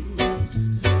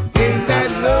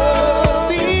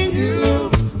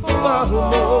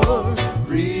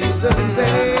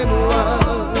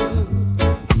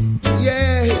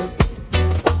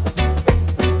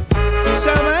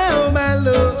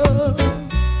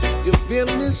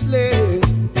 misled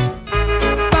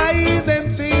by them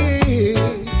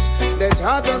things that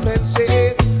other men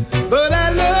say. But I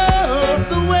love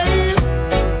the way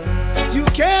you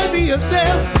carry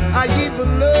yourself. I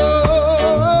even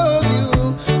love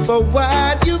you for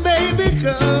what you may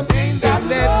become. Ain't that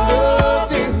love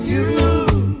in you?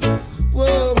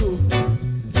 Whoa.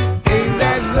 Ain't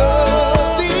that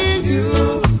love in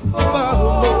you for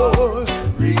more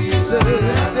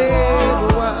reasons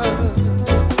than one?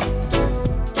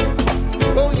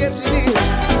 Oh yes it is.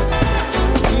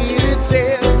 It's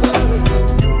ever.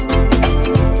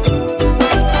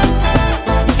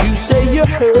 You say you're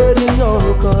hurting,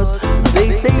 oh, cause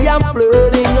they say I'm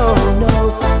flirting, oh no.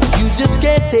 You just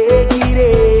can't take it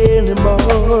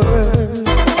anymore.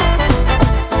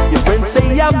 Your friends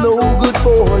say I'm no good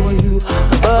for you,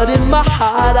 but in my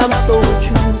heart I'm so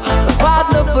true. A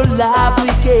partner for life,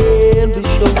 we can be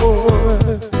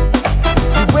sure.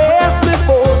 You asked me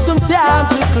for some time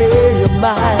to clear your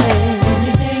mind.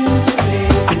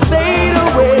 I stayed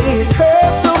away, it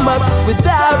hurt so much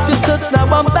without your touch. Now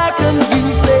I'm back and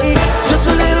you say just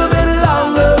a little bit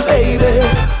longer, baby,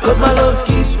 cause my love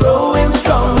keeps growing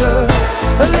stronger.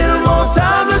 A little more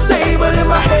time to say, but in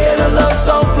my head a love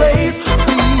song plays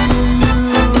for you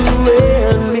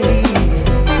and me.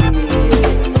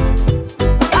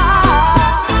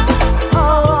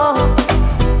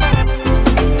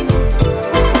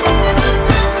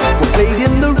 We're played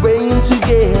in the rain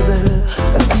together.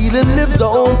 That feeling lives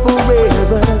on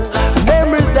forever.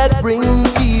 Memories that bring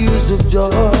tears of joy.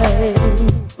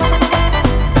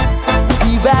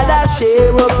 We've had our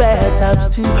share of bad times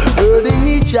too, hurting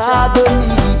each other,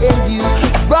 me and you.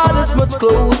 Brought us much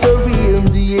closer in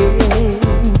the end.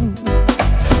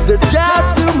 There's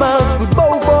just too much, we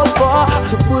both fall far,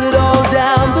 to put it all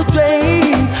down the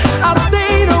drain. I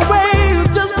stayed away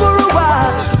just for a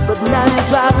while, but now you're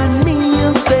driving me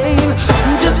insane.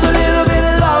 Just a little bit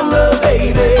longer,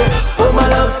 baby, oh my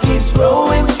love keeps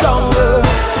growing stronger.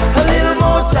 A little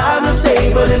more time to say,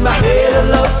 but in my head a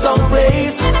love song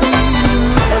plays for you.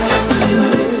 And just a little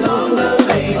bit longer,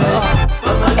 baby,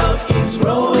 but my love keeps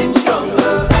growing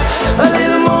stronger. A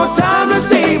little more time to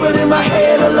say, but in my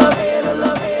head a love.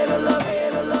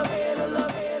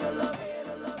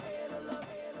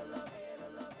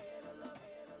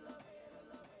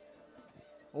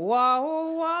 Wow,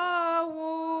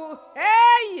 wow,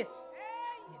 hey!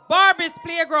 Barbie's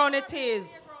playground it is.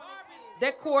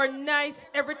 Decor nice,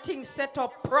 everything set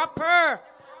up proper.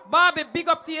 Barbie, big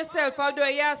up to yourself, although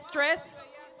you have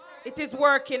stress. It is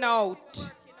working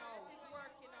out.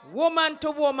 Woman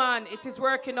to woman, it is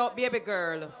working out, baby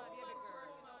girl.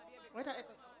 What are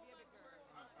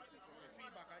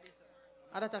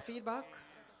that a feedback?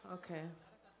 Okay.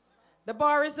 The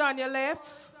bar is on your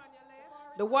left.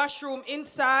 The washroom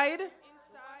inside.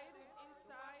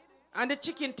 And the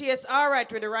chicken tastes all right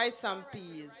with the rice and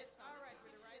peas.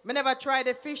 I never tried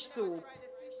the fish soup.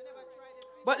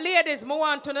 But ladies, I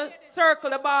want to circle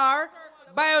the bar,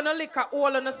 buy on a liquor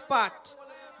all on the spot.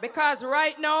 Because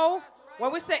right now,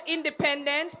 when we say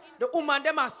independent, the woman,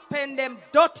 they must spend them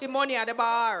dirty money at the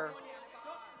bar.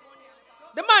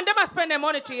 The man, they must spend their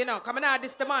money too, you know. Come on,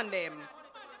 this demand them.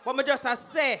 But I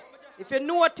just say, if you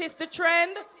notice the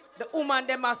trend, the woman,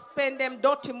 they must spend them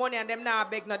dirty money and them now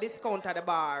beg no discount at the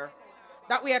bar.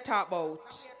 That we are talking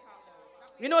about.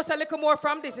 You know, so a little more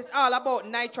from this. It's all about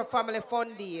Nitro Family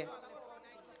Fun Day.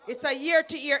 It's a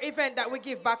year-to-year event that we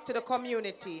give back to the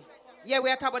community. Yeah, we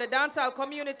are talking about the dancehall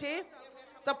community.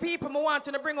 So people who want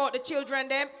to bring out the children,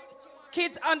 them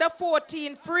kids under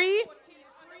 14 free.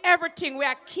 Everything we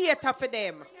are cater for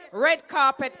them. Red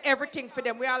carpet, everything for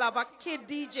them. We all have a kid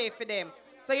DJ for them.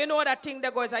 So you know that thing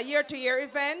that goes a year-to-year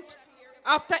event.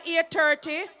 After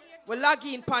 8:30, we log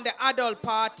in upon the adult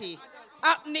party.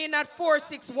 Happening at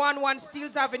 4611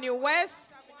 Steeles Avenue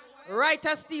West. Right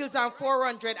at Steeles and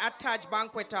 400 at Taj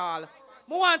Banquet Hall.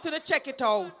 We want to check it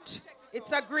out.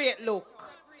 It's a great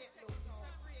look.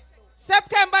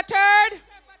 September 3rd,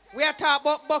 we are talking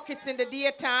about buckets in the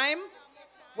daytime,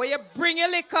 where you bring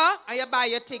your liquor and you buy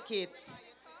your ticket.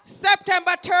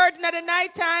 September 3rd, in the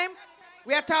nighttime,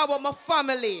 we are talking about my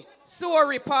family,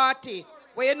 sorry party,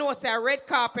 where you know it's a red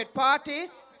carpet party.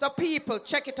 So people,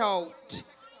 check it out.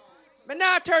 But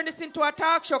now turn this into a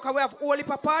talk show because we have Holy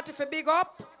Party for big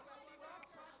up.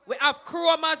 We have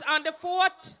Chromas on the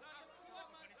 4th.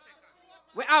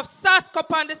 We have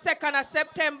Saskop on the 2nd of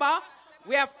September.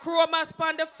 We have Chromas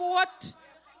on the 4th.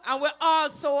 And we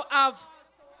also have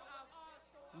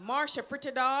Marsha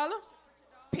Pretty Doll,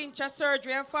 Pincher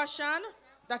Surgery and Fashion.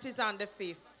 That is on the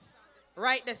 5th.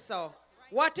 Right there, so.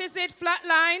 What is it,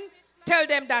 Flatline? Tell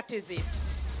them that is it.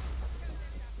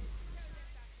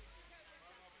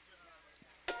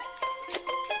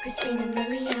 Christina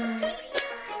Milian.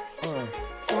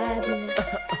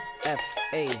 Fabulous.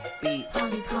 F-A-B.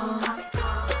 Party Paul.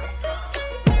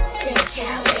 Stay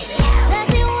Cali. Says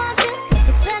he wants you,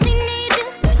 he says he needs you.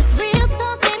 It's real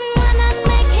talking, why not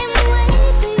make him wait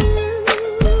for you?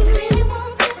 If he really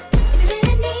wants you, if he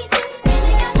really needs you, then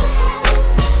he got to have you.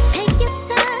 Take your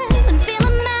time and feel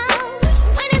him out.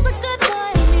 When he's a good boy,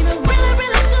 I mean a really,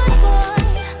 really good boy.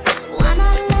 Why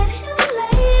not let him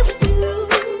lay with you?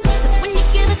 That's when you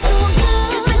give it to him good.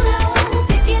 Dip it low,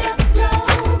 pick it up slow,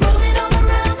 roll it all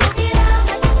around, work it out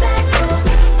like it's back door.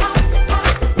 Pop,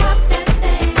 pop, pop that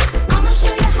thing. I'ma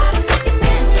show you how to make a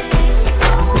man sing.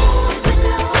 Oh, dip it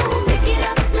low, pick it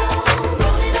up slow,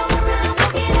 roll it all around,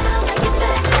 work it out like it's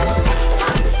back door.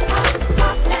 Pop, pop,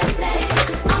 pop that thing.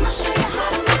 I'ma show you how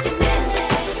to make a man sing.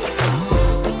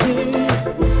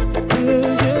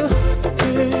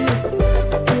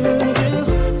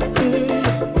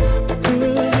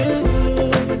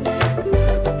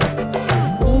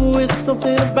 Ooh, it's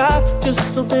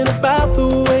just something about the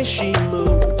way she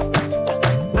moves.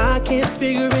 I can't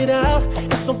figure it out.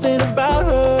 It's something about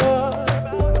her.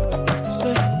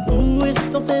 Say, ooh, it's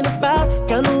something about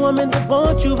kind of woman that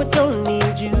wants you but don't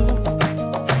need you.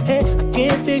 Hey, I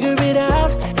can't figure it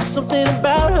out. It's something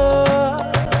about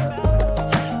her.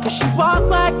 Cause she walk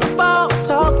like a boss,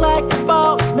 talk like a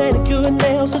boss, manicure and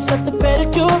nails, just set the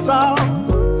pedicure off.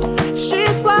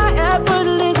 She's fly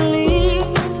effortlessly,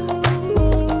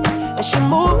 and she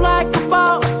move like a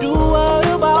boss, do what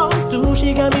a boss do.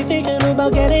 She got me thinking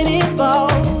about getting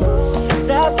involved.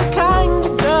 That's the kind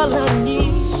of girl I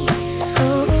need.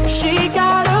 She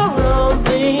got her own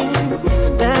thing,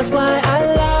 that's why I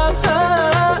love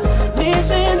her. Miss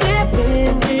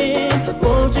Independent,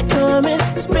 won't you come and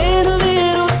spend a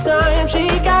little time?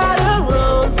 She got her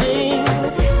own thing,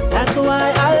 that's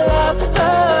why I love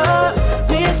her.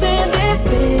 Miss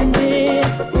Independent,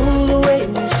 ooh, the way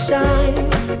you shine.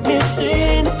 Miss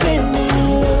Independent,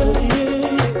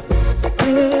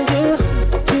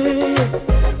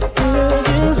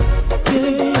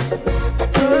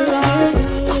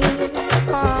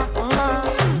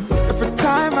 Every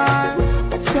time I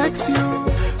sex you,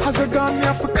 has a gun me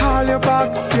have to call you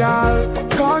back, girl.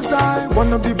 Cause I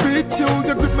wanna be with you.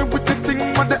 You grip me with the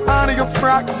thing with the honor you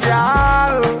frack,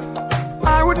 girl.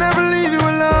 I would never leave you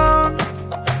alone.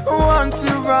 I want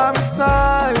you by my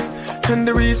side. And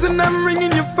the reason I'm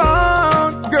ringing your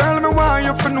phone, girl, me want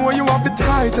you to know you have the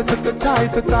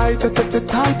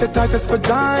tightest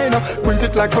vagina. Print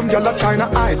it like some yellow China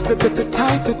eyes. The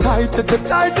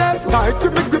tightest.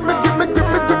 Grip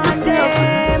me.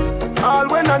 All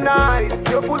when I night,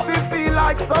 your pussy feel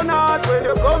like sun hot when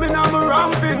you're coming on a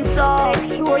ramping shot.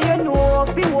 Make sure you know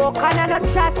if you walk on and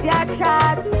a chat, ya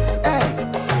chat. Hey.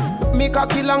 Me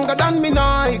cocky longer than me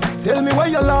night. Tell me what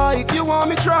you like. You want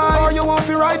me try or you want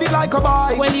to ride it like a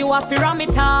bike? Well, you have to ram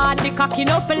it hard. The cocky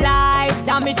no for life.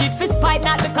 Damage it for spite,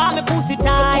 not because me pussy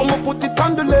tight. So come put it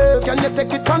on the left, can you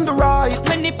take it on the right?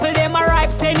 My nipple them a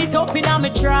ripe, send it up in a me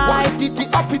try. White titty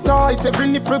appetite, every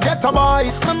nipple get a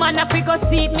bite. My man a fi go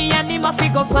seat me and him a fi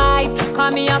go fight.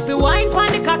 Cause me a fi wine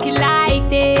pon the cocky like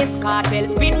this. Cartel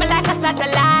spin me like a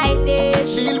satellite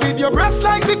dish. Deal with your breast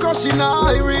like me crushing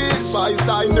iris. Spice,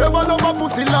 I never love a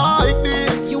pussy like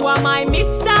this. You are my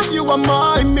mister, you are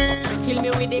my miss. Kill me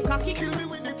with the cocky, kill me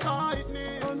with the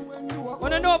tightness.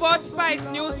 Wanna know about Spice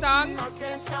new song?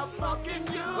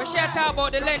 We shall talk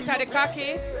about the length of the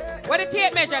cocky. What the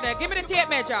tape measure there? Give me the tape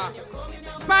measure.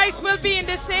 Spice will be in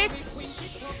the 6th.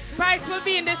 Spice will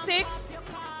be in the 6th.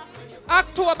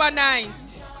 October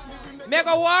 9th.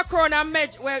 Mega walk around and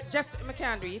measure. Well, Jeff, I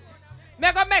can't do it.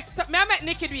 Mega make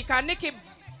Nikki do it, cause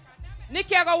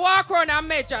Nikki I go walk around and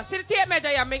measure. See the tape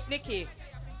measure you make Nikki.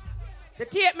 The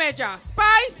tape measure.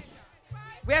 Spice.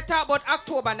 We are talking about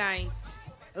October 9th.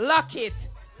 Lock it.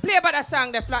 Play about the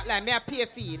song, the Flatline. May I pay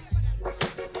for it?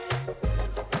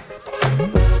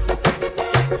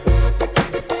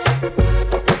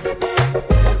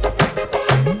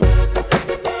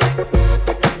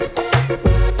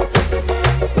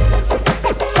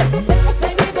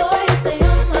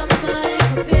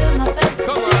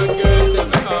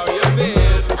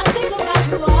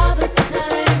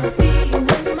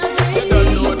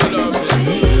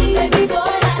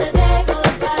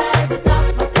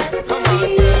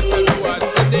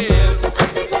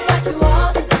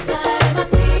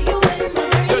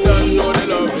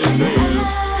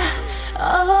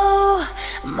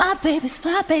 Baby's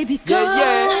fly, baby, go.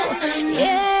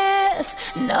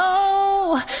 Yes,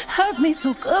 no, hurt me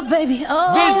so good, baby.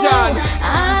 Oh, Vision.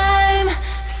 I'm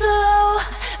so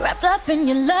wrapped up in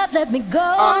your love. Let me go.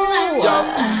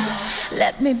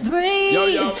 Let me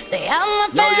breathe. Stay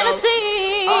out my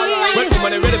fantasy. When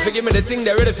they ready for give me the thing,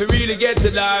 they ready for really get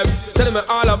to life. Telling me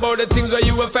all about the things where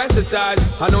you were fantasize.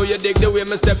 I know you dig the way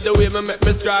me step, the way me make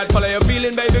me stride. Follow your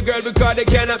feeling, baby girl, because they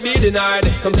cannot be denied.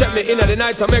 Come check me in at the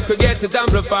night, I make her get it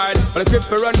amplified. When I grip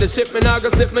for run the ship, me nah go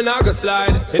slip, me nah go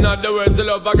slide. In other words, the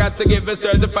love I got to give it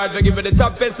certified. For give it the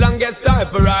toughest, longest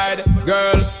type of ride.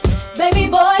 Girl, baby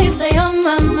boy, you stay on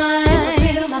my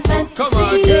mind. You my fantasy. Come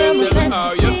on, girl, tell me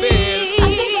how you feel. I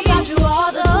think about you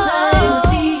all the time.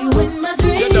 See you in my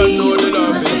dreams. You don't know the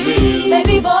love is real.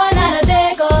 Baby boy, not a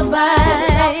day goes by.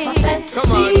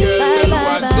 Come on, girl, tell me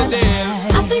what's the deal.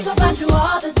 I think about you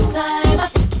all the time.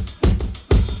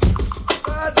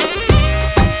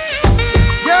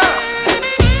 Yeah.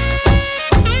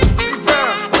 Big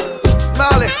Brown,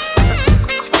 Molly.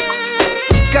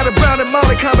 Got a Brown and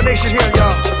Molly combination here,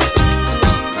 y'all.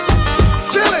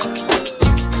 Feel it.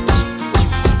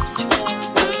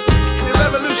 The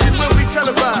revolution will be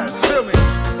televised. Feel me.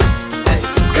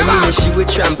 Come on. She would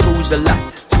shampoos a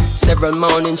lot. Several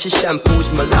mornings she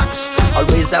shampoos my locks.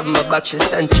 Always have my back, she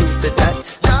stand true to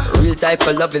that. Real type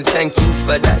of loving, thank you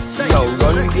for that. Yo,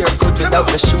 run barefoot without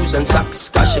the shoes and socks.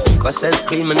 Cause she keep herself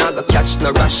clean, man, I go catch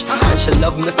no rush. And she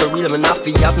love me for real, man, I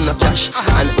feel have no cash.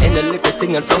 And any little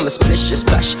thing and from a splish, she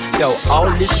splash. Yo, all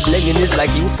this blinging is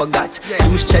like you forgot.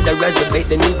 Use cheddar as the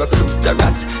bait, then you recruit the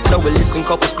rat. So we listen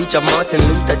couple speech of Martin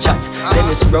Luther chat.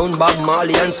 Dennis Brown, Bob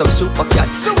Marley and some super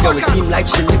cats. Yo, it seem like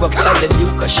she live upside the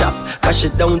Duke shop. Cause she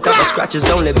don't have a scratch, is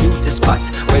only beauty spot.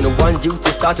 When one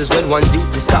duty start is when one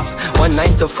duty stop. 1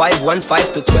 9 to 5, 1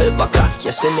 5 to 12 o'clock,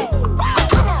 you see me?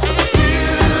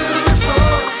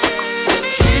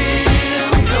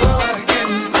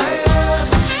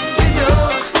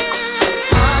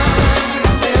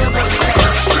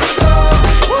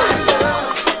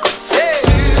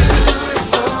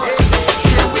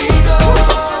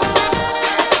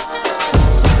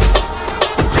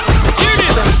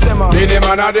 The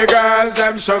man of the girls,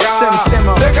 them sugar.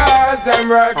 The girls, them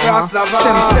world class lover.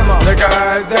 The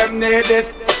girls, them need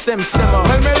this. When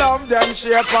me love them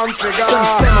shape and figure.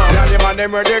 Yeah, the man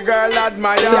them where the girl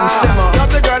admire. Got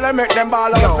the girl that make them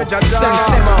ball out for jaja.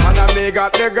 And I me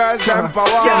got the girls, them power.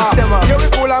 You be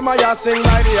cool and my ass sing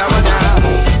like the Havana.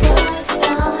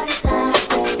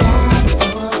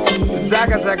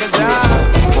 Zaga, zaga,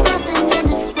 zaga.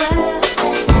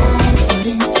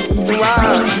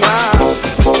 Wow, wow.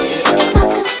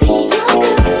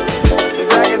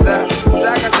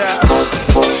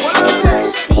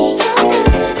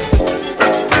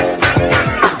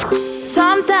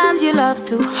 Sometimes you love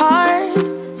too hard,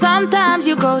 sometimes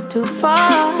you go too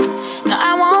far. No,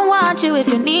 I won't want you if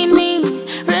you need me.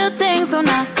 Real things do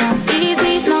not come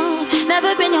easy, no.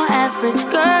 Never been your average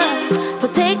girl. So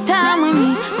take time with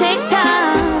me, take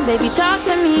time. Baby, talk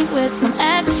to me with some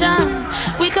action.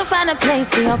 We could find a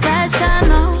place for your passion,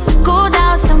 no. Cool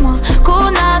down someone,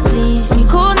 cool now, please me.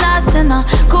 Cool now, sinner,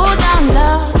 cool down,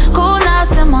 love. Cool now,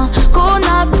 simmer, cool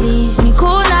now, please me.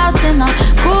 Cool now, sinner,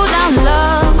 cool down,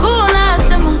 love. Cool now,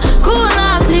 simmer, cool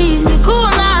now, please me. Cool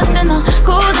now, sinner,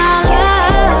 cool down,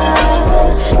 love.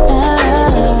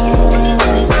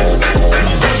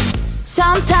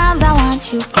 Sometimes I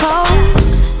want you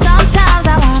close, sometimes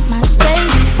I want my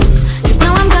space. Just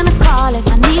know I'm gonna call if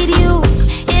I need you.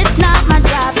 It's not my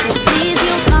job to please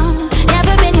you,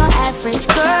 never been your average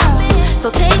girl. So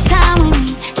take time with me,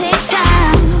 take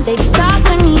time. Baby, talk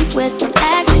to me with some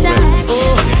action.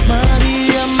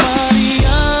 Maria,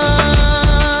 Maria,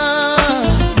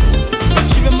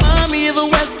 she remind me of a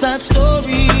West Side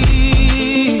Story.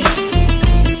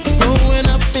 Growing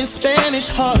up in Spanish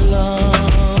Harlem,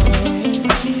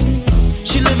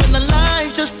 she living a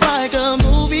life just like a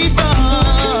movie star.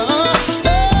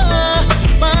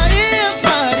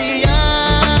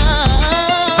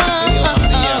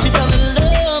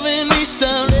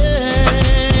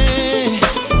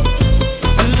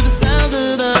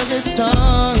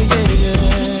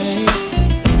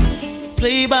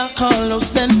 Carlos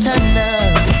Santana.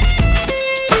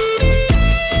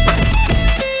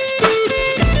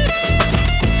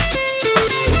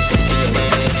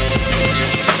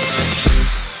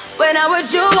 When I'm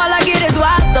with you, all I get is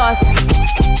wild thoughts.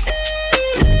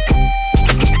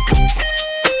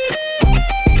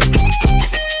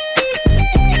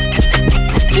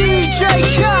 DJ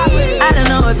Khaled. I don't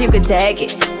know if you could take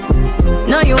it.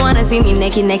 No, you wanna see me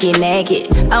naked, naked, naked.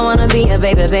 I wanna be a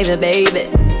baby, baby, baby.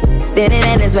 Spinning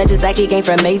in his red just like he came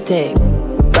from Maytag.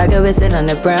 Rocket with it on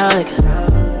the brown liquor.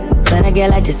 When I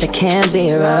get like this, I can't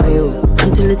be around you.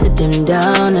 I'm too little to dim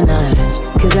down the night.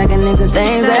 Cause I can into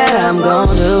things that I'm gon'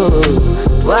 do.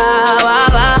 Wow, wow,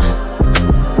 wow.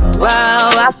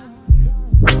 Wow, wow.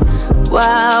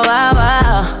 Wow, wow,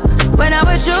 wow. When I'm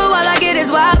with you, all I get is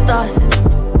wild thoughts.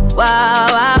 Wow,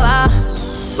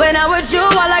 with you,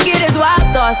 all I get is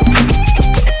wild thoughts.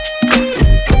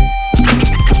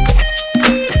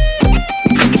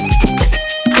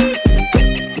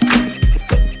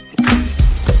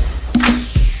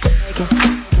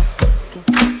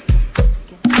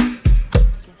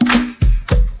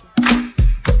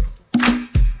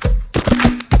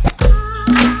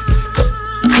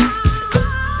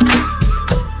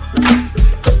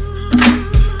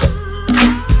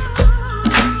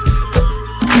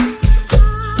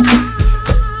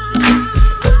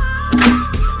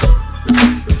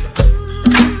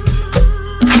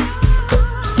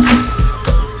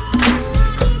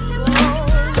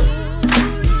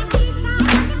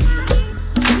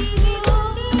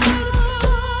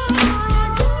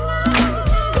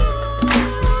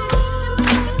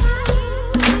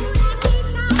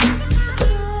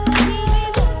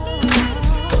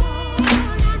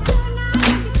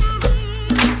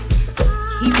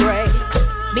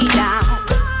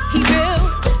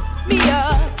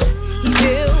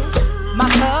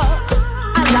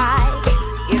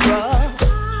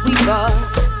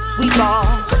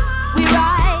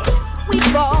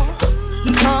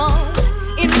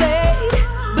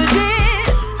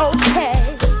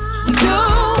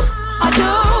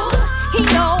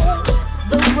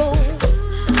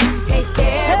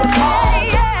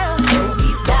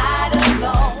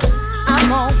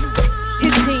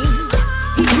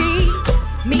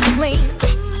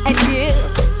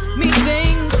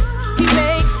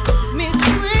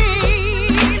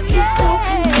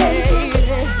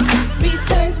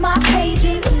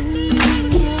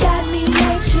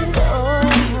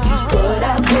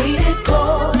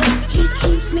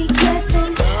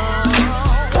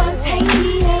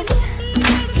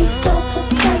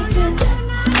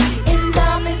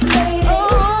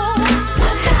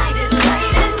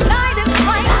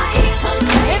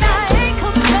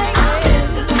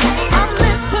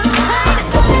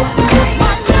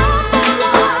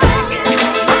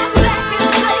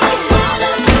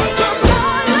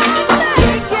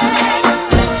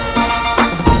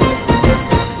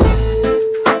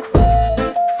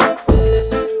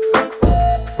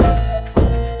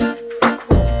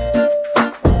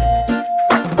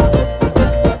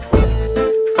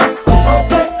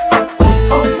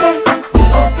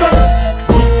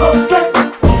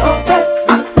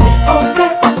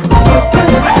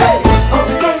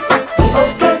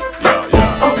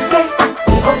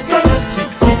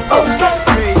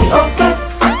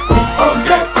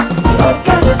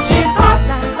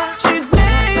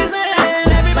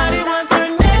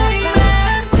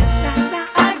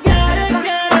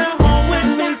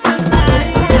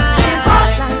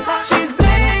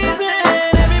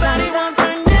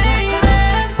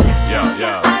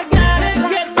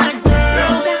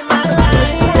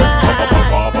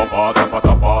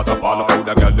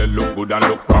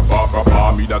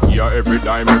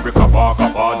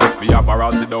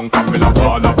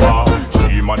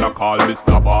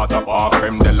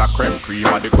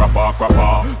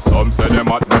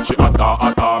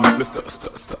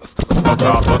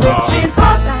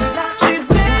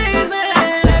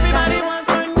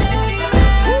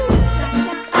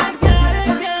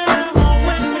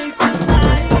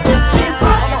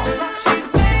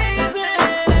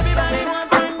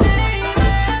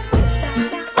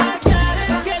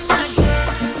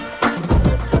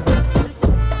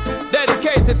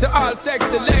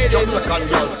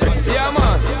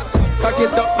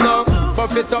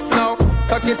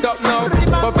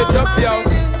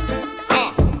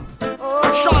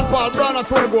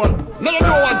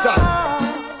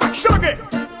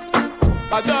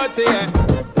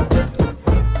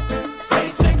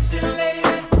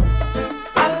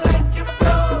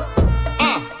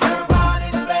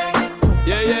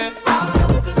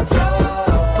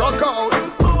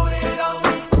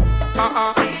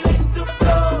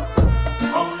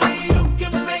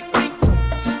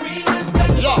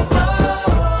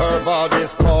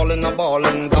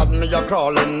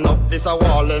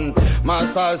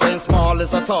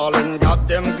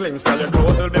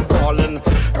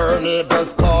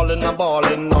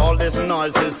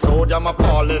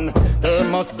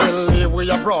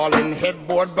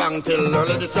 Till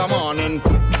early this morning.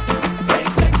 Hey,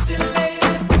 sexy lady.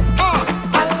 I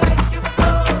like your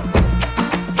flow.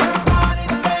 Your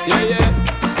body's banging. Yeah,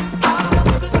 yeah. Out of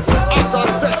control. It's a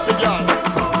sexy girl.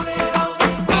 Put it on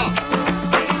me.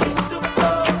 Seem to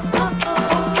flow. Only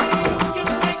you can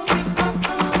make me.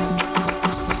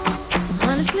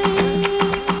 Honestly,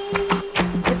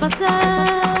 if I tell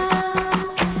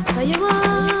you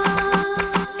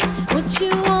what you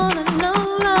wanna know,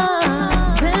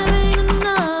 love, there ain't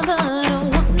another. Don't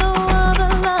want no other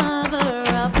love.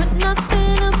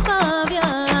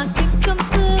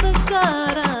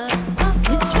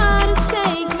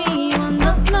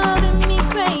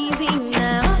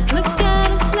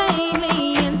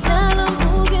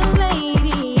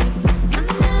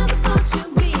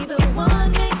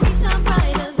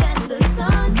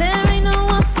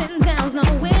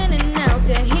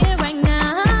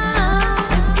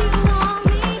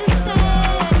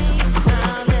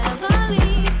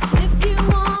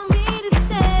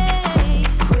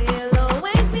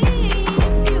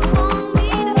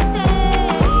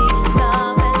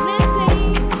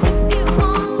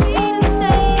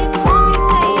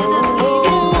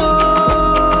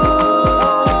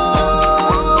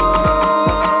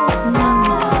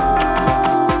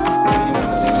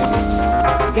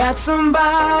 got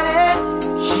somebody,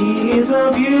 she is a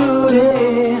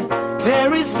beauty,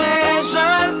 very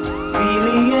special,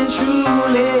 really and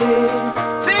truly.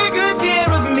 Take good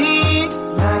care of me,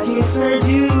 like it's her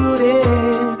duty.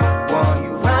 Want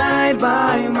you right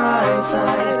by my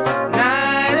side,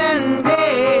 night and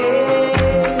day.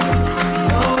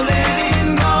 No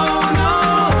letting go, no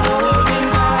holding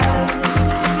back,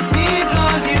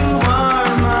 because you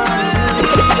are my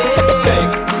lady.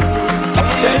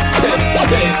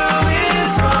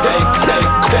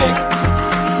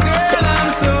 Girl, I'm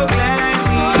so glad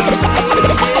you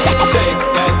take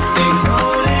that thing. No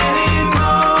letting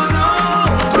go, no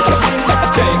holding back.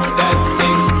 Take that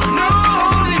thing. No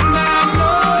holding back,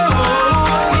 no,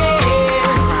 yeah.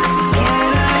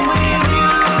 When I'm with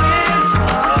you, it's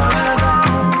all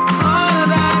of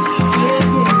that,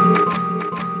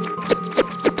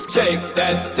 Shake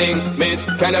that thing, miss.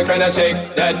 Can I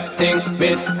shake that thing,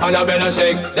 miss? Annabella,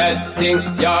 shake that thing,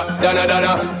 yeah.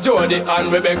 Donna, Jody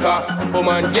and Rebecca,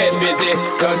 woman, get busy.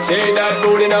 Just shake that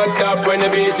booty non-stop when the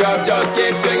beat drop. Just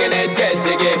keep swinging it, get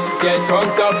jiggy. Get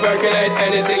drunk up, percolate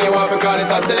anything you want, because it's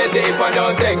oscillating if I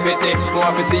don't take pity.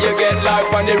 Want to see you get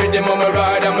life on the rhythm of my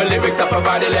ride, and my lyrics up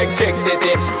about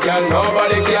electricity. Girl,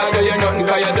 nobody can do you nothing,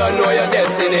 cause you don't know your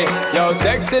destiny. Yo,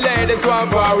 sexy ladies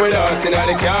want war with us, in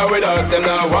the car with us, them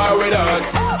not war with us.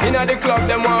 In the club,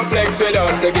 them want flex with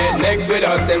us, to get next with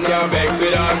us, them can't vex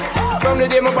with us. From the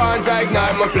day my bond, I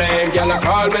ignite my flame. Girl, I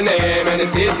call my name and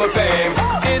it is my fame.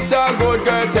 It's all good,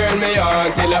 girl, turn me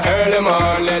on till I earn them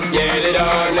on. Let's get it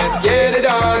on, let's get it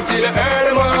on till I earn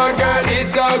them on. Girl,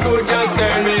 it's all good, just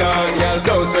turn me on. Girl,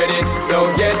 don't sweat it,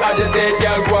 don't get agitated.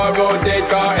 Girl, go and rotate,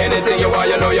 cause anything you want,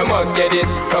 you know you must get it.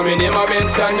 Coming in my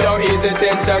mention, don't ease the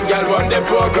tension. Girl, run the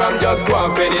program, just go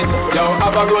and fit it. Yo,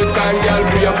 have a good time, girl,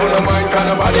 free up on the mind. Cause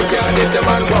nobody can this, the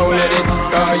man won't let it.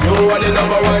 Cause you are the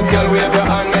number one, girl, wave your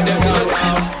hand, make them feel it.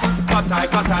 Cut I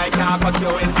can't cut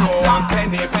you in two. One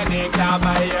penny can't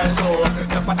buy your show.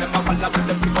 The for them a follow to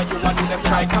them, see what you want to them.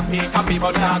 Try copy,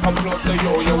 but now come close to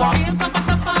you. You want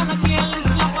tap on a girl,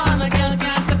 slap on a girl,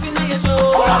 can't step in your show.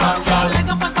 Like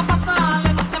a pasa,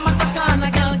 let them a chat on a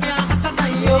girl, can't hotter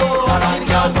than you.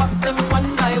 Girl, pop them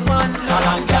one by one.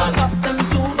 Girl, pop them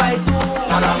two by two.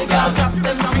 Girl, drop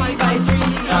them three by three.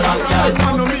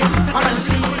 Girl, me, and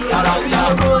she.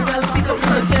 Girl, road, girl, speak up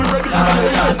for the chest.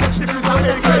 if it's a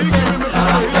AK,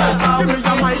 give me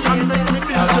your mic and make me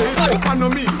DJ. Follow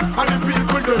me, and the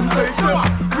people them say,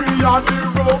 we are the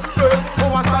rough face.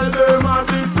 Our style them are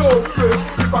the dope face.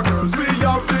 If a girls we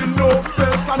have the no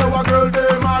face, and our girl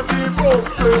them are the both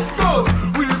face. Girls,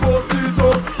 we both sit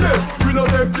up, yes. We know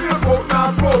they care about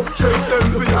not broke. Chase them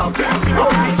we have the shit.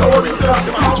 So we say,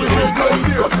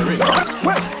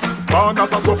 born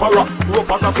as a sufferer, grew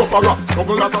up as a sufferer,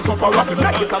 struggle as a sufferer,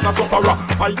 make it as a sufferer,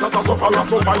 fight as a sufferer,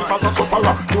 survive as a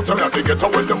sufferer. You tell them they get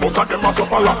away, the most of them are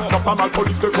sufferer. Not a mal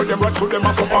police, they put them right through them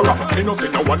a sufferer. Me no say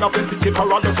no one of vindicator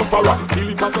or the sufferer. Feel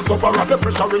it as a sufferer, the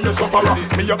pressure in the sufferer.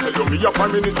 Me a tell you, me a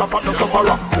prime minister for the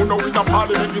sufferer. Who know in a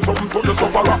parliament is something to the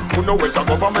sufferer. Who know it's a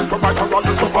government provider or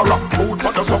the sufferer. Food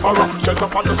for the sufferer, shelter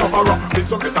for the sufferer. Build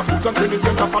some better schools and training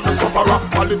center for the sufferer.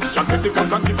 Politician take the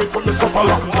guns and give it to the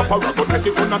sufferer. Sufferer go take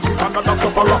the gun and shoot another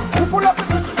sufferer. Who full of the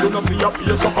prison, you no see a be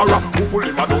a sufferer. Who full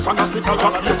in my house and hospital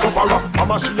shop be a sufferer.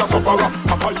 Mama she a sufferer,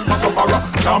 Papa you a sufferer.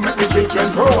 Now make the children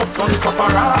grow up to the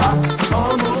sufferer.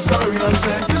 Almost sorry, I'm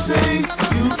sad to say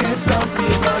you can't stop me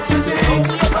not today.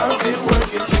 I've been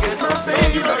working to get my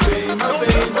pay, my pay, my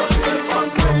pay, my pay, my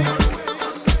pay.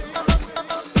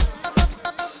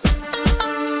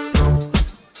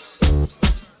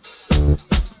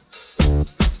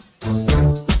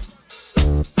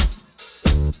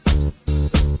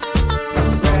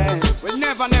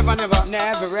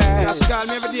 Never end. Just call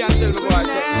me every day and tell me boy,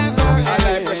 I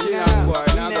like fresh boy,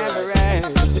 never end.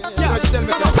 Yeah, she tell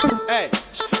me so. Hey,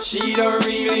 she don't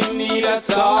really need a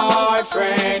toy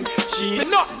friend. She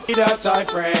don't need a toy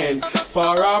friend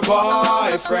for a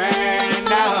boyfriend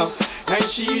now. And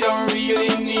she don't really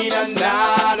need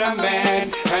another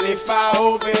man. And if I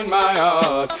open my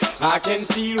heart, I can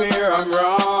see where I'm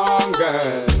wrong,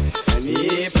 girl. And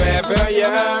if ever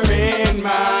you're in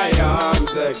my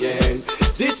arms again,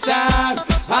 this time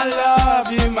I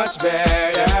love you much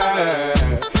better.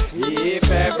 If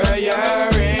ever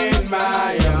you're in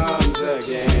my arms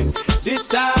again, this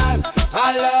time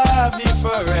I love you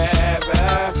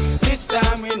forever. This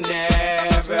time we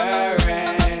never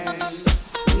end,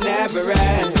 never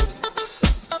end,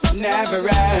 never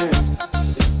end.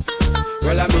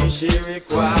 Well, I mean she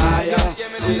require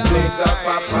the blaze of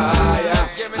a fire.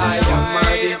 I am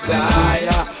my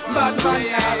desire, but man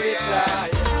I retire.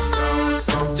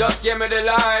 Just give me the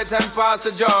light and pass the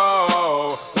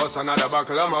joe. What's another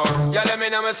buckle of more? Yeah, let me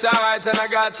know my sights and I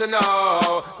got to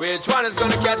know which one is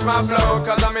gonna catch my flow.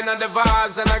 Cause I'm in the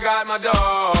vibes and I got my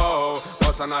dough.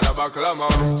 What's another buckle of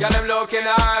more? Yeah, them looking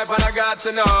hype and I got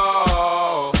to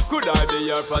know. Could I be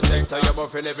your protector? You're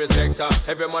buffing every sector.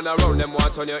 Every man around them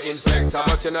want on your inspector.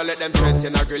 But you know let them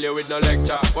threaten, I grill you with no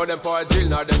lecture. But them for a drill,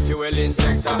 now them fuel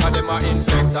injector. And them are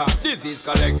infector, disease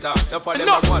collector. Now for them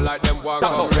I want like them walk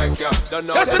on wreck ya. Don't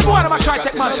know that's them the one I'm trying to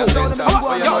take my phone.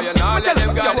 But you know you not let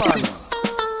them go.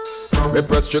 Me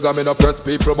press trigger, me no press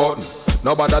people button.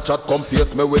 Nobody chat come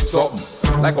face me with something.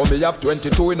 Like how me have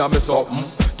 22 in a me something.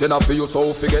 Then I feel you so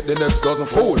forget the next dozen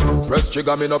fool. Press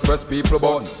trigger, me no press people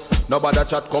button. Nobody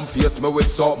chat come face me with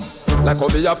something. Like how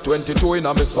me have 22 in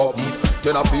a me something.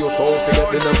 Then I feel you so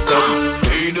forget the next dozen.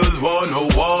 Haters wanna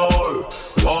war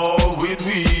with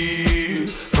me.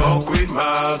 Fuck with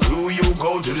my crew, you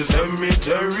go to the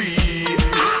cemetery.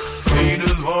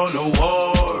 Haters wanna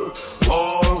war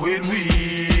with me.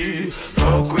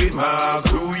 Fuck with my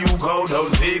crew, you go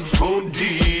down 6 foot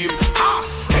deep.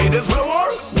 Haters wanna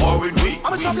war with me.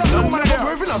 I'm a top level woman, I'm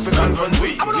a enough to confront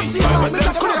we. I'm a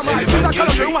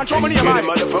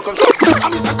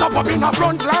stop up in the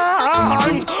front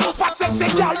line. Fat sexy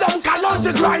girl don't call out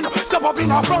the grind. Step up in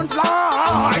the front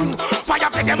line. Fire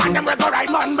for them and them we go right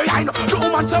man behind. The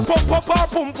woman say pump pum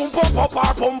pum pum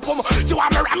pum pum. She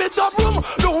want me ram it up room.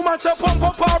 The woman say pum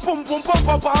pum pum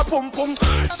pum pum.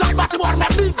 Side body want me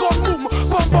big gun boom.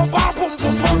 Pum pum pum pum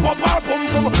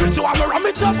pum. She want me ram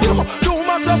it up room. The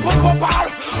woman say pum pum pum.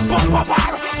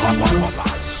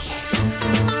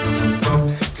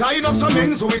 Tied up some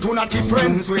men so we do not keep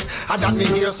friends with. I that me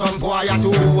hear some boy I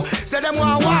do. Say them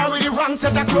want war with the wrong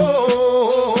set of crow.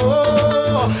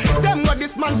 Them got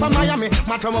this man from Miami,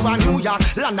 man from over New York,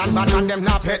 London, but and them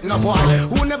not pet no boy.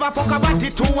 Who never fuck about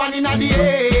it 2-1 in the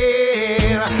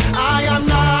air. I am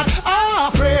not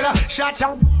afraid. Shut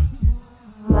up.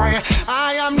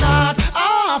 I am not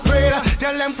afraid.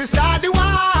 Tell them to start the war.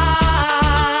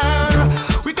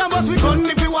 We can bust we gun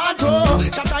if we want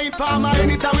to. Shut up, farmer,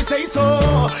 anytime we say so.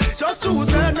 Just choose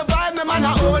turn the vibe, the man a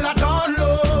hold it on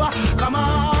low. Come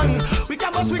on, we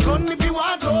can bust we gun if we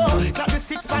want to. Got the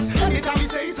 6 pack, anytime we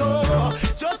say so.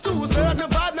 Just choose turn the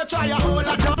vibe, no try a hold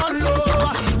it on low.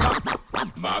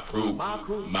 My crew,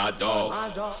 my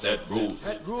dogs, set rules,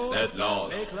 set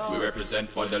laws. We represent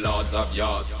for the lords of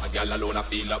yards. A gal alone I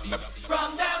feel up me.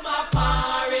 From them a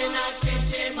par in a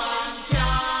chinchin man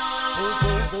car.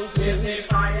 Is the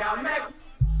fire make?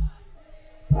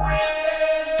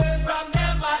 From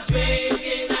them a drink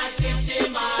in a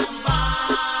chinchin man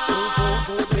bar.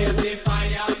 Is the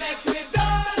fire make we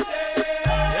done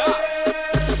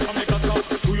it? So make us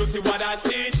up. Do you see what I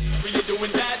see? It's really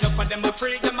doing that. Enough of them a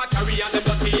freak. Them a carry on them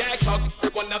dirty egg talk.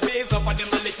 One of these, enough of them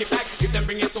a lick it back. If them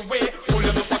bring it away, hold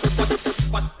them up, push.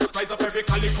 Rise up every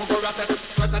calico, go rat.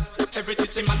 Every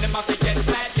chichi man, them have to get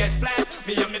flat.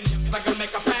 Me and me, I gonna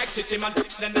make a pack, chichi man,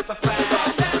 then that's a fact.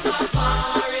 From them a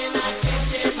bar in a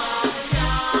chinchin man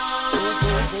car.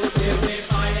 If the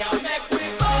fire make we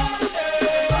burn it.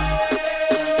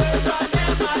 From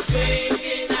them a drink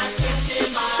in a chinchin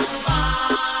man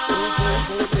bar.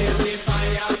 If the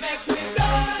fire make we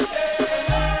burn it.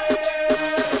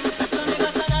 So me go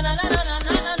say na.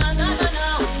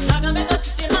 I gonna make a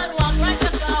chinchin man walk right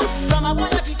just now. From a boy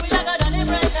like people, you got done him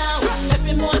right now. Let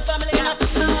me more family in a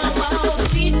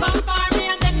seat from far, me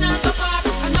and them not go far.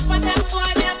 And up on them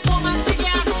boy, they smoke and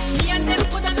cigar. Me and them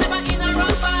could have never in a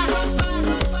run bar.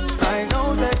 I know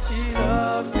that she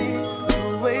loves me, the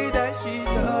way that she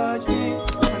touched me,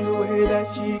 and the way that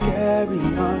she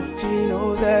carried on. She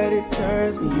knows that it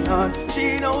turns me on.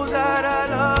 She knows that I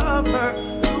love her,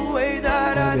 the way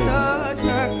that I touch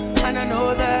her, and I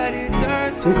know that it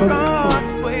turns me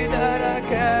on, the way that I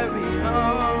carry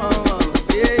on.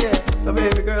 Yeah. So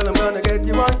baby girl, I'm gonna get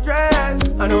you undressed.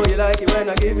 I know you like it when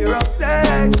I give you rough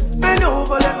sex. Bend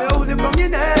over, let me hold it from your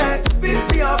neck.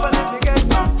 Busy off and let me get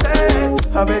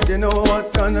upset. I bet you know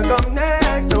what's gonna come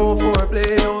next. No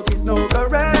foreplay, no kiss, no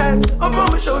caress. Up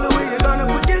on my shoulder where you gonna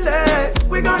put your legs.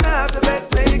 We're gonna have the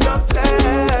best makeup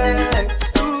sex.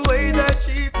 The way that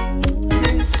she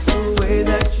the way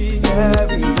that she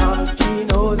carry on. She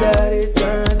knows that it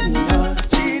turns me on.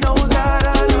 She knows that I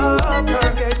love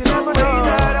her. Guess you never know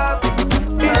that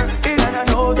it's and I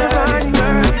know that I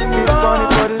turns me on. This one is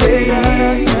for the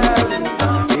ladies.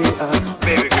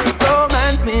 Baby girl,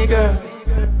 romance me, girl.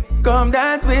 Come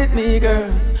dance with me, girl.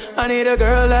 I need a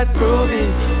girl that's groovy.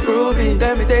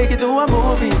 Let me take you to a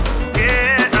movie.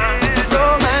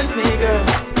 Romance me, girl.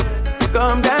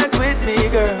 Come dance with me,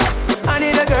 girl. I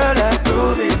need a girl that's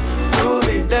groovy.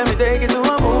 Let me take you to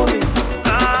a movie.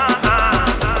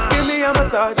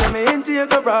 massage, let me into your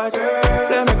garage.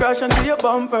 Let me crash onto your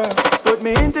bumper. Put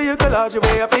me into your collage, the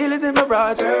way I feel is in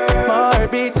mirage. My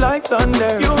heart beats like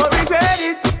thunder. You won't regret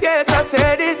it, yes I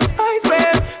said it. I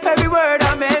swear, every word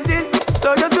I meant it.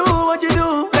 So just do what you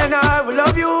do, and I will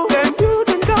love you. Then you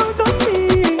can count on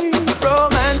me.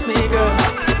 Romance me, girl.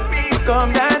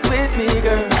 Come dance with me,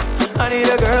 girl. I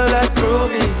need a girl that's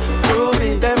groovy,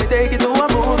 groovy. Let me take you to a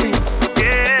movie.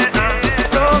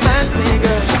 Romance me,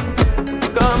 girl.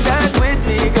 Come dance with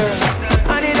me, girl.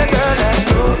 I need a girl that's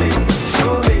groovy,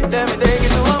 groovy. Let me take you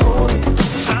to a movie.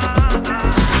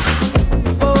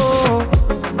 Oh,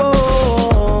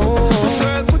 oh,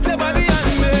 girl, put your body on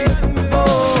me.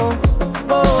 Oh,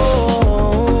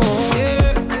 oh,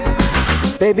 yeah.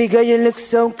 Baby girl, you look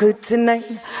so good tonight,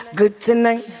 good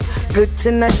tonight, good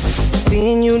tonight.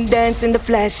 Seeing you dance in the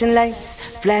flashing lights,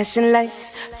 flashing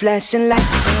lights, flashing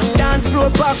lights. Dance floor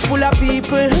box full of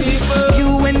people.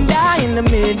 You and I in the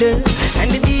middle,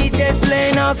 and the DJ's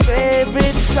playing our favorite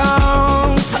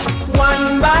songs.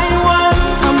 One by one,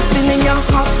 I'm feeling your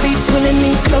heartbeat pulling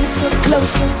me closer,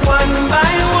 closer. One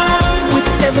by one, with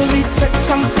every touch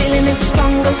I'm feeling it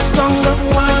stronger, stronger.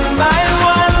 One by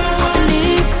one, I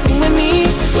believe you and me,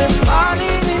 we're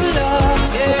falling in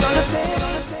love. Yeah.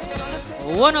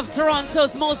 One of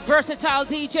Toronto's most versatile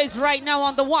DJs right now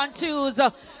on the 1-2s,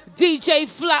 DJ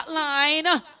Flatline.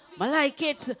 I like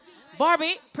it.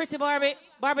 Barbie, pretty Barbie.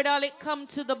 Barbie darling, come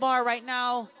to the bar right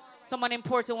now. Someone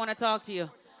important want to talk to you.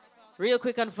 Real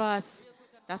quick and fast.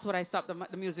 That's what I stopped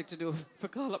the music to do. For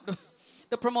call up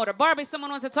the promoter. Barbie, someone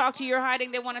wants to talk to you. You're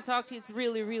hiding. They want to talk to you. It's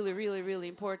really, really, really, really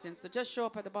important. So just show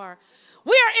up at the bar.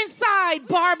 We are inside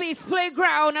Barbie's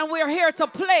playground and we're here to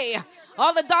play.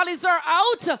 All the dollies are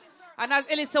out. And as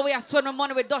Ellie said, we are spending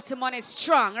money with dirty money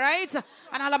strong, right?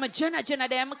 And all of my Jenna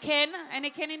them, Ken. Any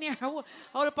Ken in here? Hold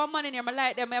up on money in here. I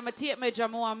like them. I'm a tape measure. I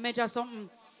want to measure something.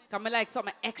 Because I like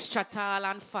something extra tall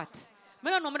and fat. I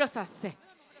don't know. I just say.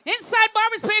 Inside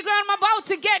Barbie's playground, I'm about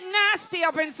to get nasty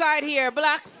up inside here.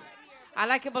 Blacks. I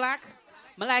like it black.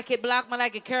 I like it black. I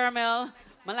like it caramel.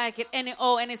 I like it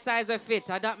any size or fit.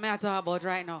 I don't matter about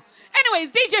right now. Anyways,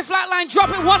 DJ Flatline, drop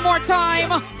it one more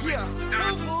time.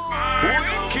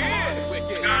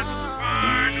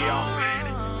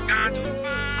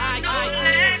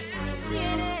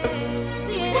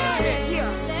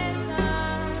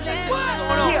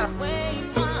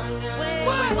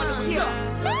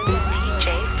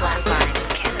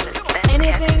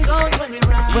 Anything goes when we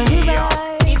ride.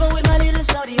 Even with my little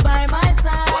shorty by my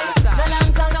side. The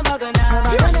long tongue I'm gonna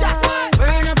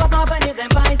burn up and then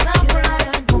buy some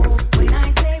fries. When I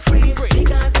say freeze,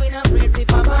 because we not afraid to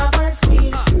pop up and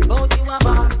squeeze. Both you and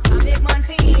Bob, a big man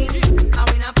for ease. I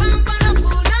win a pump and a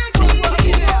fool like me.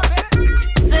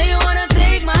 Say you wanna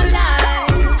take my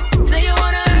life. Say you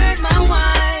wanna hurt my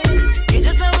wife. You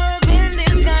just a wolf in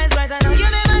disguise, right? I know you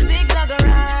never zigzag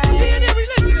around.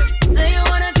 Say you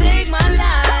wanna take my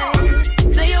life.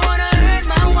 Say you wanna hurt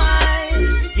my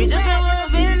wife. You just a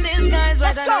wolf in disguise,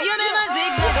 right? I know you never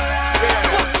zigzag around.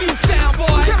 Fuck you, sound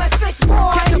boy. Kill a snitch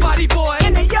boy. Catch a body boy.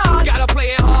 In the yard. Gotta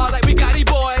play it hard like we got it,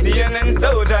 boy. CNN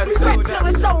soldiers. We rep till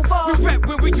it's over. We rep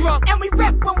when we drunk. And we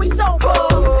rep when we sober.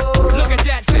 Look at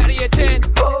that fatty at 10.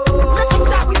 Look at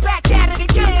shot, we back at it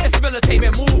again. It's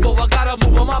militant move over. Gotta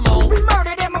move on my own. We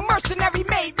murdered him, a mercenary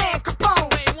made man Capone.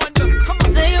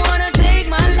 Say you wanna take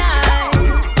my life.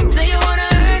 Say you wanna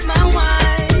hurt my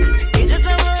wife. You just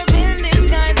a wolf in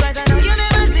disguise, right? I know you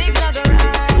never zigzag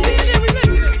around.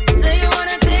 Say you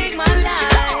wanna take my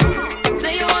life.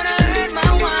 Say you wanna hurt my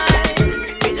wife.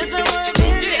 You just a wolf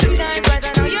in disguise, right? I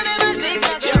know you never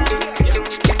zigzag around.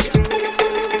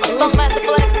 Bunkmaster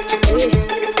Flex.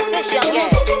 This young guy.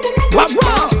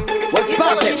 What's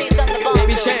poppin'?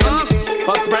 Baby Sham.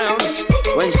 Fox Brown.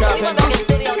 When shopping.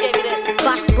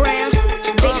 Fox Brown,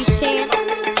 Baby Sham,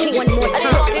 one more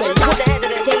time.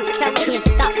 Dave Kelly can't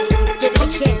stop. Did it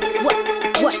again.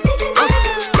 What?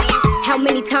 How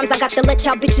many times I got to let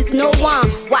y'all bitches know I'm?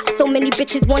 Why so many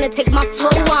bitches wanna take my flow?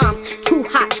 I'm too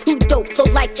hot, too dope, flow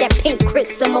like that pink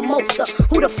Chris and mimosa.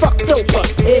 Who the fuck doper?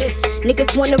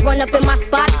 Niggas wanna run up in my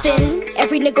spots and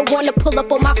every nigga wanna pull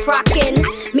up on my frockin'.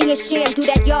 Me and Sham do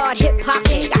that yard hip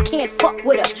hopping. I can't fuck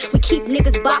with her. We keep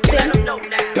niggas bopping.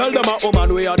 Tell them a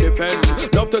woman we are defend.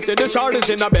 Love to see the shorties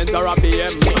in a Benz or a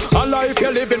BM. Allah, if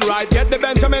you're living right, get the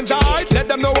Benjamins right. Let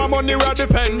them know I'm on the road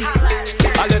defend.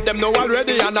 I let them know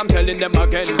already and I'm telling them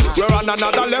again. We're on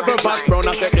another level, Fox Brown,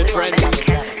 I set the trend.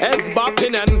 Heads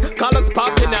bopping and colors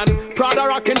popping and Prada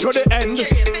rocking to the end.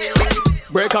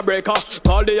 Break make a breaker.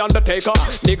 Call the undertaker.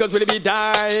 Niggas will be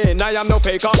dying, I am no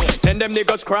faker. Send them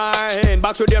niggas crying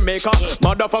back to their maker.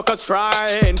 Motherfuckers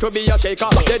trying to be a shaker.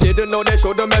 They didn't know they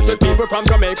showed the mess with people from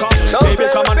Jamaica. Baby,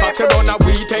 some man talks around and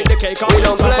we take the cake. We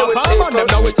don't play with people. Them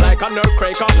now it's like a nerve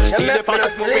cracker. See the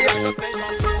fast moving like a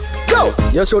snake. Yo,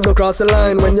 you shouldn't cross the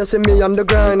line when you see me on the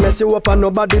grind. Mess you up and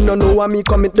nobody no know why me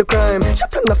commit the crime.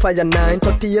 Shut on the fire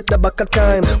 9:38 the back of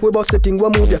time. We bout sitting, we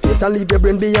move your face and leave your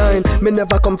brain behind. Me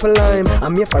never come for lime,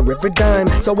 I'm here for every dime.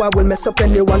 So I will mess up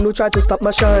anyone who try to stop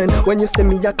my shine. When you see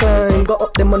me I climb, go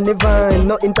up them on the vine.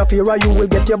 No interfere or you will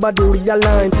get your body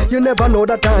realigned. You never know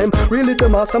the time, really the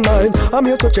mastermind. I'm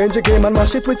here to change the game and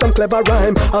mash it with some clever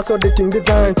rhyme. I saw the thing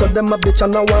design, so them a bitch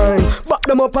and a wine. Back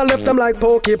them up and left them like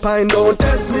porcupine. Don't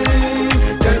test me.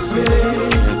 Test me,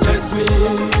 test me.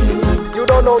 You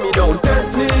don't know me, don't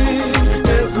test me,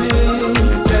 test me,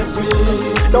 test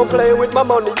me. Don't play with my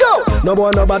money, yo. No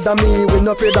boy no bother me, we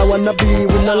no afraid I wanna be.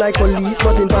 We not like police,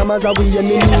 but informers are we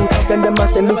enemy. Send them a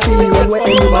cemetery when we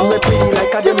anyone we free.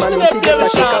 Like a demand to get a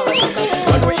shake.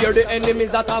 When we hear the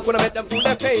enemies attack, gonna make them fool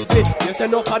their face me. You say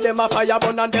no for them a fire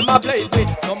burn and them a blaze me.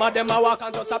 Some of them a walk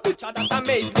and just a picture that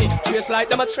amaze me. Trace like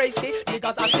them a Tracy,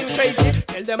 niggas acting crazy.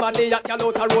 Tell them a day at y'all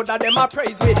out a road that them a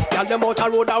praise me. Y'all them out a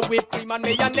road a whip cream and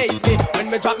mayonnaise me. When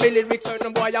me drop me lyrics,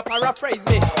 certain boy a paraphrase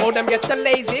me. How them get so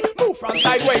lazy, move from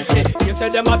sideways me. You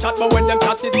say them a chat, but when them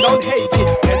chat it sound hazy.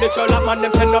 Tell the Sherlock man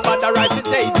them send nobody rise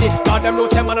with Daisy. Cause them know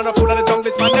them man on a fool of the jungle,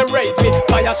 this man them raise me.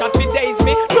 Fire shot me daze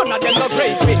me, none of them no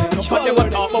praise me. No for them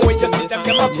talk, but when you see them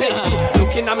a play me.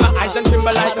 Looking at my eyes and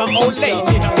tremble like an old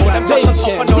lady. All them touch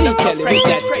up and all them talk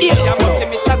crazy. I must say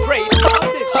Mr. Great.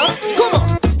 Huh? Come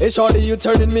on. Hey shorty, you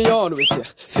turning me on with your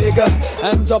figure.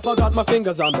 Hands up, I got my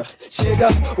fingers on the trigger.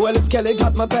 Well, it's Kelly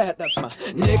got my bat, that's my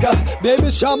nigga. Baby,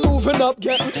 shot moving up,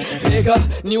 getting bigger.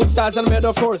 New styles and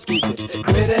metaphors, keep it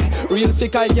gritty. Real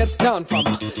sick, I gets down from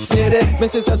a city.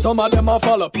 Missy says some of them are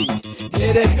follow P.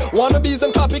 Did it? Wannabes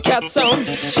and copycat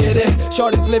sounds shitty.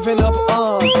 Shorty's living up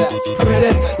on that.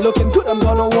 Pretty, looking good, I'm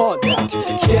gonna want that.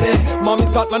 Kitty,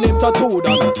 mommy's got my name tattooed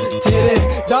on her titty.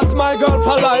 That's my girl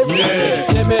for life. Yeah.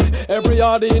 See me, every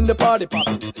yard in the party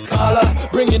poppin'. Collar,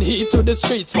 bringing heat to the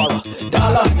streets for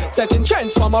 $1. Setting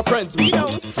trends for my friends we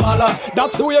don't follow.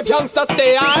 That's the way gangsters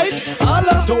stay aight.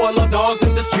 Holla. To all the dogs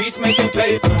in the streets making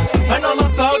papers, and all the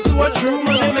thugs who are true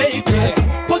money makers.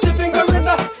 Put your finger in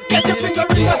the, get your finger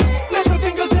in the, let the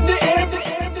fingers in the air.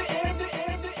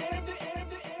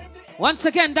 Once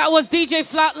again, that was DJ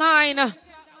Flatline.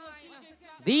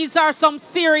 These are some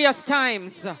serious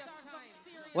times.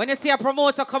 When you see a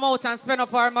promoter come out and spend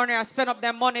up our money or spend up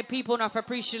their money, people not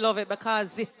appreciate love it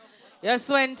because yes,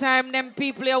 when time them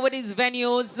people here with these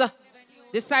venues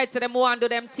decide to them want to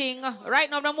do them thing. Right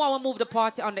now, them want to move the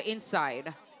party on the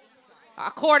inside.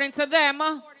 According to them,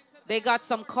 they got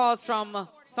some calls from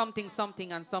something,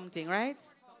 right?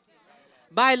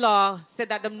 By law, said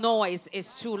that the noise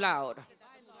is too loud.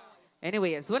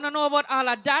 Anyways, we don't know about all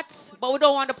of that, but we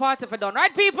don't want the party for done.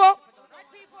 Right, people?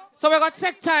 So we're going to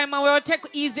take time and we're going to take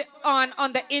easy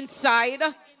on the inside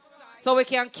so we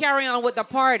can carry on with the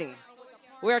party.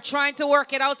 We're trying to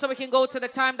work it out so we can go to the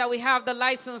time that we have the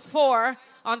license for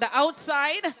on the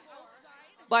outside.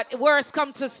 But worst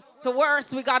come to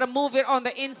worst, we got to move it on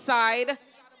the inside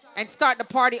and start the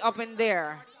party up in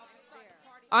there.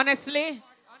 Honestly,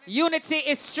 unity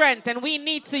is strength and we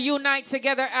need to unite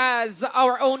together as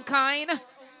our own kind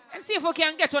and see if we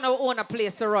can get on our own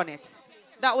place to run it.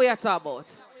 That we are talking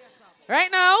about. Right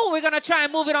now, we're going to try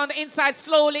and move it on the inside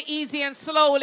slowly, easy and slowly.